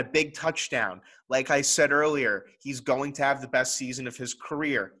 had a big touchdown. Like I said earlier, he's going to have the best season of his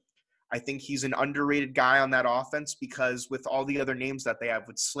career. I think he's an underrated guy on that offense because with all the other names that they have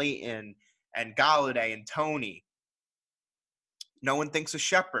with Slayton and Galladay and Tony, no one thinks of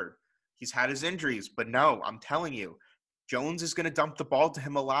Shepard. He's had his injuries, but no, I'm telling you, Jones is going to dump the ball to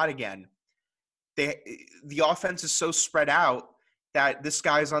him a lot again. The offense is so spread out that this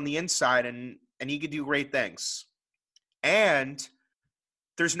guy's on the inside and he could do great things. And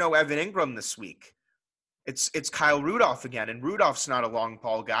there's no Evan Ingram this week. It's Kyle Rudolph again, and Rudolph's not a long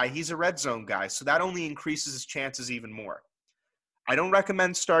ball guy. He's a red zone guy, so that only increases his chances even more. I don't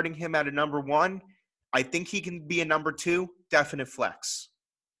recommend starting him at a number 1. I think he can be a number 2, definite flex.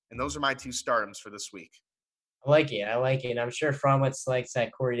 And those are my 2 startums for this week. I like it. I'm sure Fromwitz likes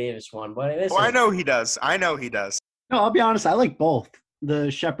that Corey Davis one, but I know he does. No, I'll be honest. I like both. The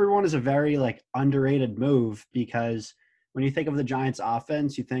Shepard one is a very underrated move because when you think of the Giants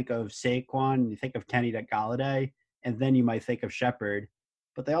offense, you think of Saquon, you think of Kenny Galladay, and then you might think of Shepard.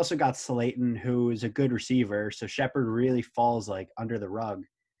 But they also got Slayton, who is a good receiver. So Shepard really falls under the rug.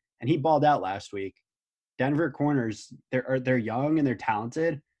 And he balled out last week. Denver corners, they're young and they're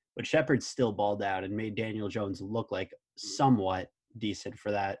talented, but Shepard still balled out and made Daniel Jones look like somewhat decent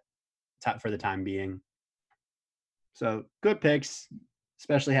for the time being. So good picks.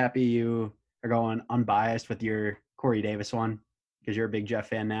 Especially happy you are going unbiased with your Corey Davis one because you're a big Jeff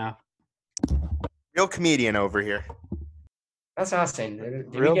fan now. Real comedian over here. That's awesome.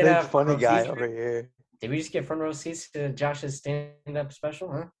 Did Real we get big funny guy over here. Did we just get front row seats to Josh's stand-up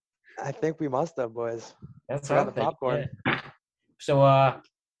special, huh? I think we must have, boys. That's We got what the popcorn. Yeah. So,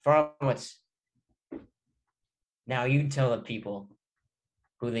 Fromwitz, now you tell the people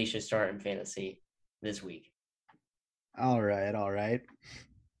who they should start in fantasy this week. All right.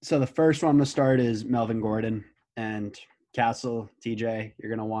 So the first one I'm going to start is Melvin Gordon. And Castle, TJ, you're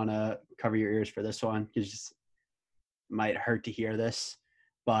going to want to cover your ears for this one because it might hurt to hear this.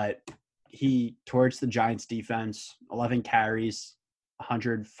 But he torched the Giants defense, 11 carries,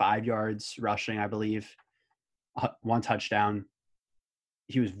 105 yards rushing, I believe, 1 touchdown.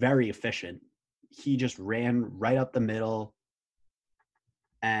 He was very efficient. He just ran right up the middle,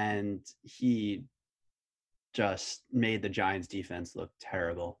 and he just made the Giants defense look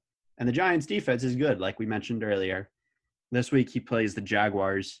terrible. And the Giants defense is good, like we mentioned earlier. This week he plays the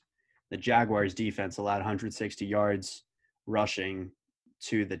Jaguars. The Jaguars defense allowed 160 yards rushing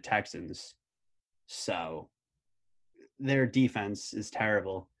to the Texans. So their defense is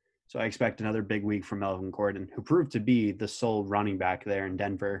terrible. So I expect another big week from Melvin Gordon, who proved to be the sole running back there in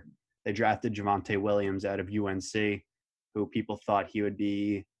Denver. They drafted Javonte Williams out of UNC, who people thought he would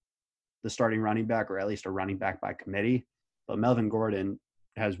be the starting running back or at least a running back by committee. But Melvin Gordon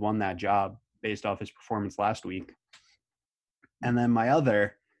has won that job based off his performance last week. And then my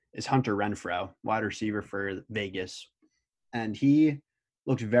other is Hunter Renfrow, wide receiver for Vegas. And he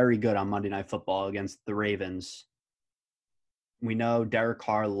looked very good on Monday Night Football against the Ravens. We know Derek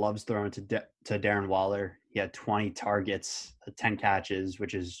Carr loves throwing to Darren Waller. He had 20 targets, 10 catches,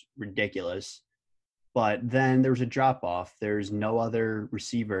 which is ridiculous. But then there was a drop-off. There's no other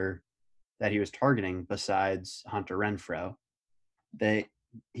receiver that he was targeting besides Hunter Renfrow.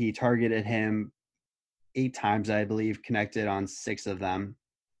 He targeted him 8 times, I believe, connected on 6 of them.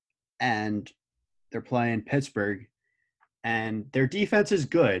 And they're playing Pittsburgh, and their defense is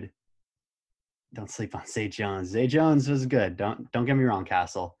good. Don't sleep on Zay Jones. Zay Jones was good. Don't get me wrong,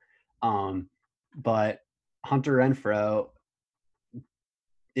 Castle. But Hunter Renfrow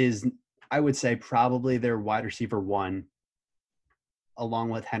is, I would say, probably their wide receiver 1, along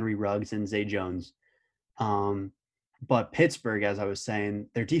with Henry Ruggs and Zay Jones. But Pittsburgh, as I was saying,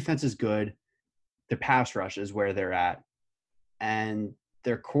 their defense is good. Their pass rush is where they're at. And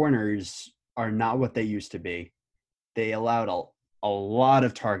their corners are not what they used to be. They allowed a lot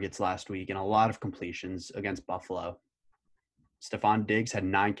of targets last week and a lot of completions against Buffalo. Stephon Diggs had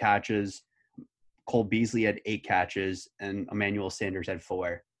 9 catches. Cole Beasley had 8 catches, and Emmanuel Sanders had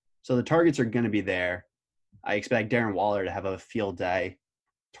 4. So the targets are going to be there. I expect Darren Waller to have a field day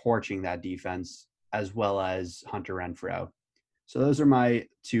torching that defense, as well as Hunter Renfrow. So those are my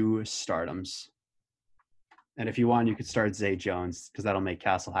two stardoms. And if you want, you could start Zay Jones because that'll make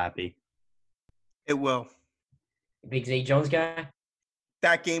Castle happy. It will. Big Zay Jones guy?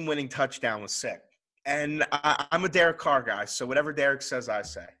 That game-winning touchdown was sick. And I'm a Derek Carr guy, so whatever Derek says, I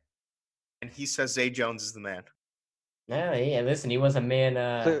say. And he says Zay Jones is the man. Yeah, listen, he was a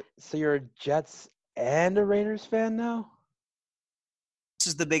man. So you're a Jets and a Raiders fan now? This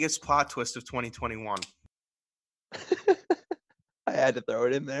is the biggest plot twist of 2021. I had to throw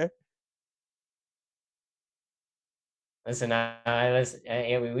it in there. Listen,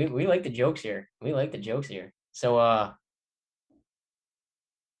 we like the jokes here. We like the jokes here. So,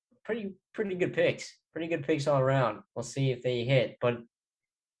 pretty good picks. Pretty good picks all around. We'll see if they hit, but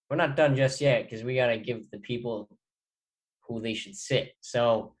we're not done just yet because we gotta give the people who they should sit.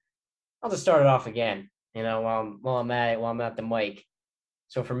 So, I'll just start it off again. You know, while I'm at the mic.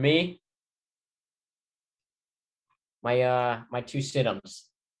 So for me, my two sit-ups.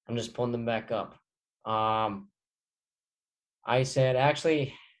 I'm just pulling them back up. I said,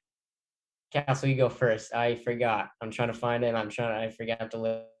 actually, Castle, you go first. I forgot. I'm trying to find it. I forgot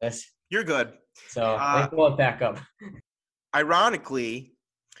the list. You're good. So let's pull it back up. Ironically,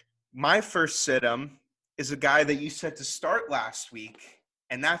 my first sit-em is a guy that you said to start last week,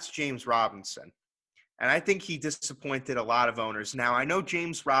 and that's James Robinson. And I think he disappointed a lot of owners. Now, I know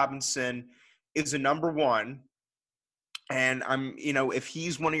James Robinson is a number one, and if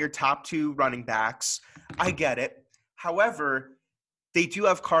he's one of your top two running backs, I get it. However, they do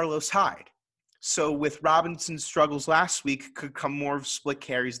have Carlos Hyde. So with Robinson's struggles last week could come more of split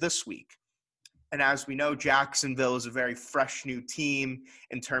carries this week. And as we know, Jacksonville is a very fresh new team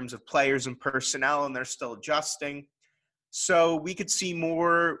in terms of players and personnel, and they're still adjusting. So we could see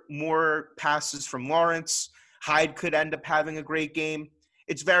more passes from Lawrence. Hyde could end up having a great game.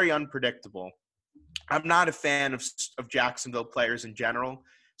 It's very unpredictable. I'm not a fan of Jacksonville players in general.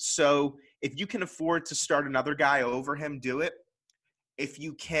 So if you can afford to start another guy over him, do it. If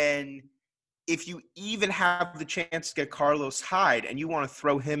you even have the chance to get Carlos Hyde and you want to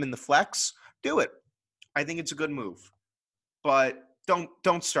throw him in the flex, do it. I think it's a good move. But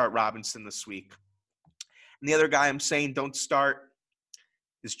don't start Robinson this week. And the other guy I'm saying don't start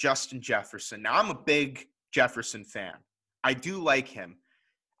is Justin Jefferson. Now, I'm a big Jefferson fan. I do like him.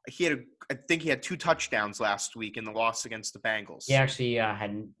 I think he had 2 touchdowns last week in the loss against the Bengals. He actually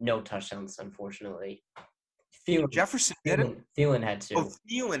had no touchdowns, unfortunately. Jefferson did it? Thielen had 2. Oh,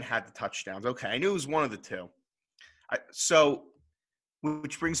 Thielen had the touchdowns. Okay, I knew it was one of the 2.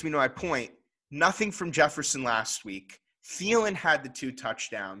 Which brings me to my point. Nothing from Jefferson last week. Thielen had the 2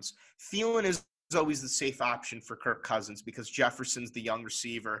 touchdowns. Thielen is always the safe option for Kirk Cousins because Jefferson's the young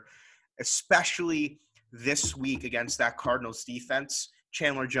receiver, especially this week against that Cardinals defense.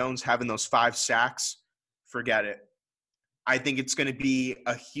 Chandler Jones having those 5 sacks, forget it. I think it's going to be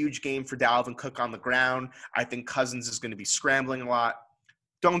a huge game for Dalvin Cook on the ground. I think Cousins is going to be scrambling a lot.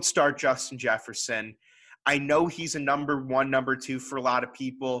 Don't start Justin Jefferson. I know he's a number 1, number 2 for a lot of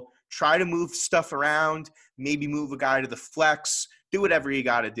people. Try to move stuff around, maybe move a guy to the flex, do whatever you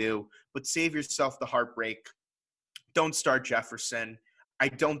got to do, but save yourself the heartbreak. Don't start Jefferson. I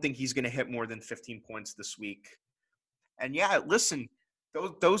don't think he's going to hit more than 15 points this week. And yeah, listen,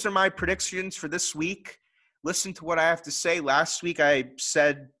 those are my predictions for this week. Listen to what I have to say. Last week I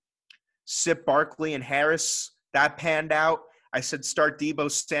said sit Barkley and Harris. That panned out. I said start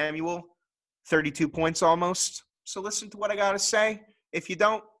Deebo Samuel, 32 points almost. So listen to what I got to say. If you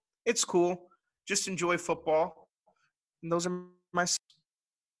don't, it's cool. Just enjoy football. And those are my.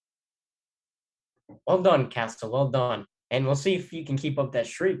 Well done, Castle. Well done. And we'll see if you can keep up that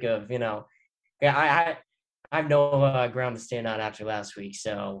streak of, yeah, I have no ground to stand on after last week.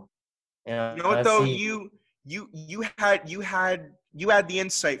 So, you know what though, you had the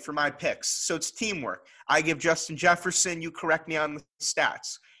insight for my picks. So it's teamwork. I give Justin Jefferson. You correct me on the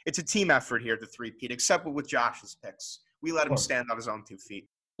stats. It's a team effort here, the 3-peat, except with Josh's picks. We let him stand on his own 2 feet.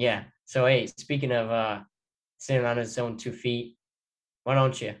 Yeah. So, hey, speaking of standing on his own 2 feet, why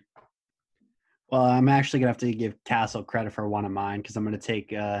don't you? Well, I'm actually going to have to give Castle credit for one of mine because I'm going to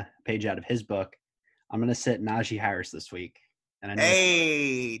take a page out of his book. I'm going to sit Najee Harris this week. And I know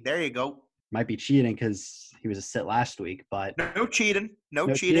there you go. Might be cheating because he was a sit last week, but no cheating.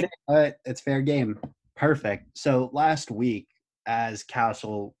 No cheating. But it's fair game. Perfect. So last week, as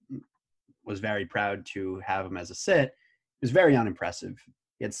Castle was very proud to have him as a sit, it was very unimpressive.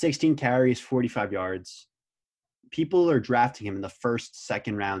 He had 16 carries, 45 yards. people are drafting him in the first,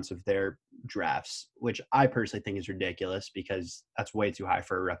 second rounds of their drafts, which I personally think is ridiculous because that's way too high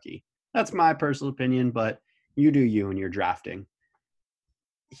for a rookie. That's my personal opinion, but you do you when you're drafting.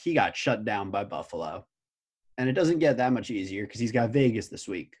 He got shut down by Buffalo. And it doesn't get that much easier because he's got Vegas this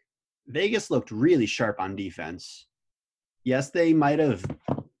week. Vegas looked really sharp on defense. Yes, they might have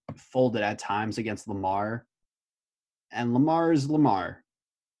folded at times against Lamar. And Lamar is Lamar.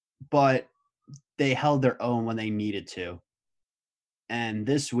 But they held their own when they needed to. And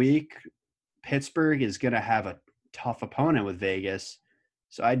this week, Pittsburgh is going to have a tough opponent with Vegas.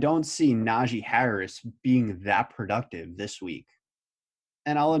 So I don't see Najee Harris being that productive this week.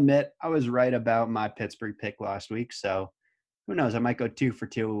 And I'll admit, I was right about my Pittsburgh pick last week. So who knows? I might go 2 for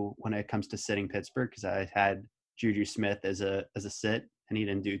 2 when it comes to sitting Pittsburgh because I had Juju Smith as a sit, and he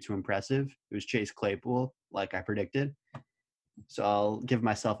didn't do too impressive. It was Chase Claypool, like I predicted. So I'll give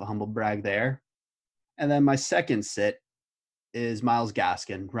myself a humble brag there. And then my second sit is Myles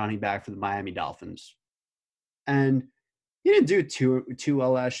Gaskin, running back for the Miami Dolphins. And he didn't do too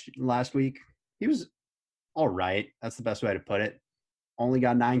well last week. He was all right. That's the best way to put it. Only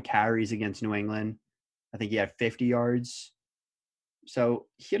got 9 carries against New England. I think he had 50 yards. So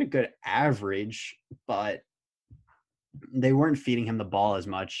he had a good average, but they weren't feeding him the ball as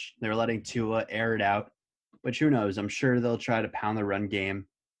much. They were letting Tua air it out, which who knows? I'm sure they'll try to pound the run game.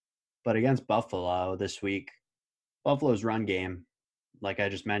 But against Buffalo this week, Buffalo's run game, like I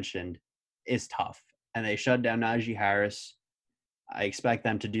just mentioned, is tough. And they shut down Najee Harris. I expect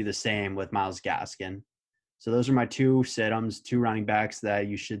them to do the same with Myles Gaskin. So those are my 2 sit-ems, 2 running backs that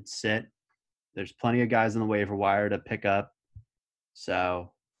you should sit. There's plenty of guys on the waiver wire to pick up.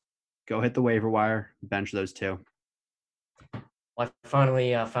 So go hit the waiver wire, bench those 2. Well, I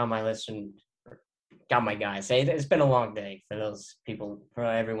finally found my list and got my guys. Hey, it's been a long day for those people, for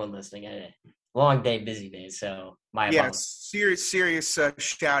everyone listening. Long day, busy day. So my apologies. Serious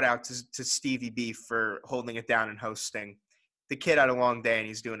shout out to Stevie B for holding it down and hosting. The kid had a long day and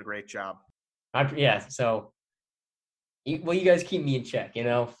he's doing a great job. So you guys keep me in check,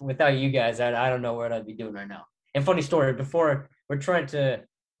 Without you guys, I don't know what I'd be doing right now. And funny story, before we're trying to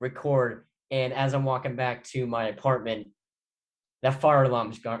record, and as I'm walking back to my apartment, that fire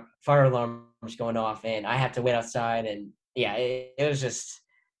alarm's going off, and I have to wait outside, and it was just,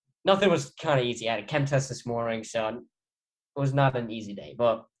 nothing was kind of easy. I had a chem test this morning, so it was not an easy day,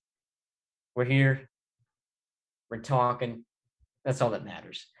 but we're here, we're talking, that's all that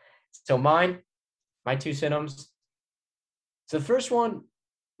matters. So my 2 sit-ems. So the first one,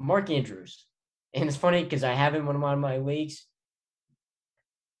 Mark Andrews. And it's funny because I have him in one of my leagues.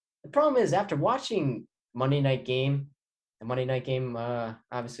 The problem is after watching the Monday night game,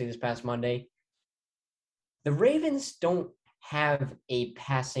 obviously this past Monday, the Ravens don't have a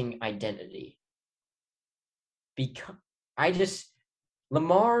passing identity. Because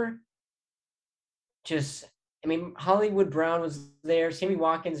Hollywood Brown was there. Sammy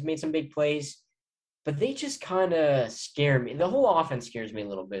Watkins made some big plays, but they just kind of scare me. The whole offense scares me a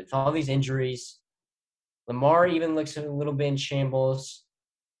little bit. With all these injuries, Lamar even looks a little bit in shambles.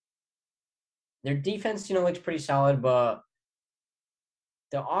 Their defense, looks pretty solid, but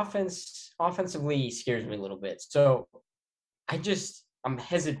the offensively scares me a little bit. So I'm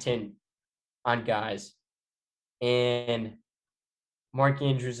hesitant on guys, and Mark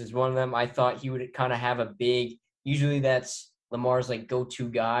Andrews is one of them. I thought he would kind of have a big, usually that's Lamar's go-to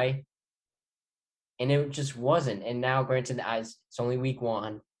guy, and it just wasn't. And now, granted, it's only week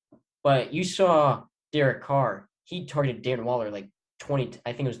 1, but you saw Derek Carr. He targeted Darren Waller 20,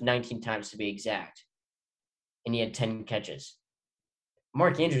 I think it was 19 times to be exact, and he had 10 catches.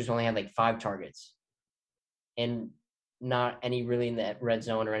 Mark Andrews only had 5 targets, and not any really in the red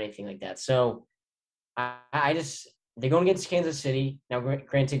zone or anything like that. So they're going against Kansas City. Now,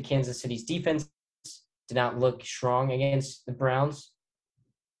 granted, Kansas City's defense did not look strong against the Browns,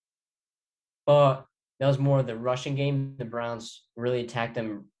 but that was more of the rushing game. The Browns really attacked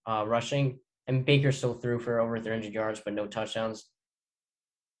them rushing, and Baker still threw for over 300 yards, but no touchdowns.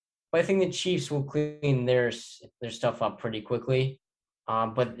 But I think the Chiefs will clean their stuff up pretty quickly.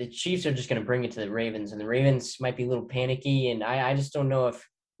 But the Chiefs are just going to bring it to the Ravens, and the Ravens might be a little panicky, and I just don't know if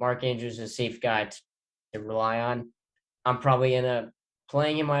Mark Andrews is a safe guy to rely on. I'm probably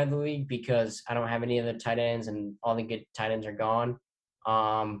playing him out of the league because I don't have any other tight ends, and all the good tight ends are gone.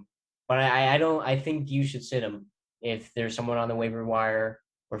 But I think you should sit him if there's someone on the waiver wire,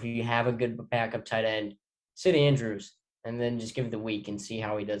 or if you have a good backup tight end, sit Andrews, and then just give it the week and see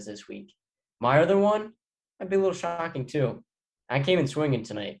how he does this week. My other one might be a little shocking too. I came in swinging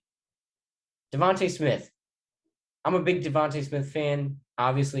tonight. Devontae Smith. I'm a big Devontae Smith fan.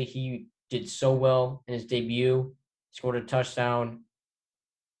 Obviously, he did so well in his debut. scored a touchdown.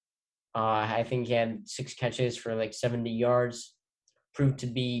 I think he had 6 catches for like 70 yards. Proved to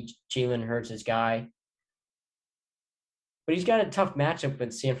be Jalen Hurts' guy. But he's got a tough matchup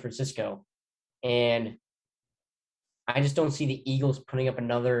with San Francisco. And I just don't see the Eagles putting up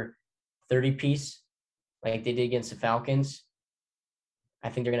another 30-piece like they did against the Falcons. I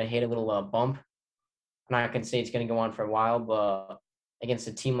think they're going to hit a little bump. I'm not going to say it's going to go on for a while, but against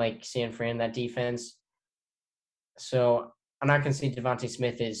a team like San Fran, that defense. So I'm not going to say Devontae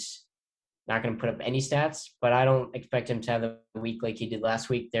Smith is not going to put up any stats, but I don't expect him to have a week like he did last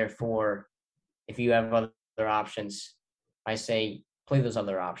week. Therefore, if you have other options, I say play those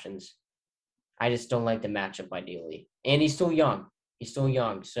other options. I just don't like the matchup ideally. And he's still young.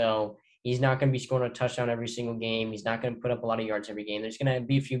 So he's not going to be scoring a touchdown every single game. He's not going to put up a lot of yards every game. There's going to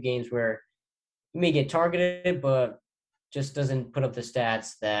be a few games where he may get targeted, but just doesn't put up the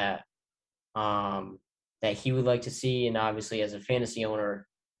stats that that he would like to see. And obviously, as a fantasy owner,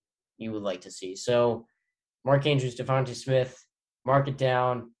 you would like to see. So Mark Andrews, Devontae Smith, mark it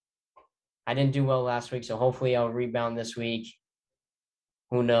down. I didn't do well last week, so hopefully I'll rebound this week.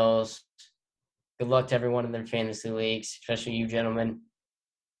 Who knows? Good luck to everyone in their fantasy leagues, especially you gentlemen.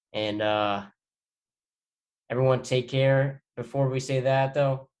 And everyone take care. Before we say that,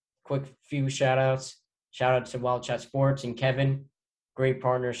 though, quick few shout-outs. Shout out to Wild Chat Sports and Kevin. Great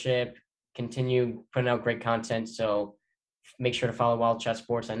partnership. Continue putting out great content. So make sure to follow Wild Chat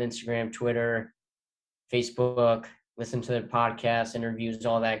Sports on Instagram, Twitter, Facebook. Listen to the podcast, interviews,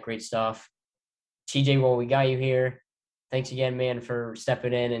 all that great stuff. TJ, well, we got you here. Thanks again, man, for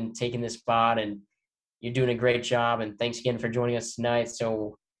stepping in and taking this spot. And you're doing a great job. And thanks again for joining us tonight.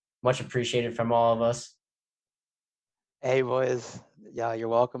 So much appreciated from all of us. Hey, boys. Yeah, you're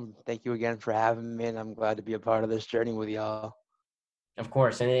welcome. Thank you again for having me, and I'm glad to be a part of this journey with y'all. Of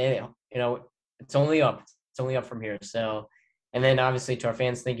course. And, it's only up. It's only up from here. So, and then obviously to our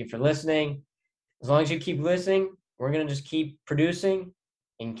fans, thank you for listening. As long as you keep listening, we're going to just keep producing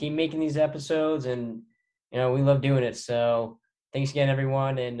and keep making these episodes. And, we love doing it. So thanks again,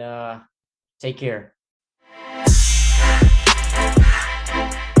 everyone, and take care.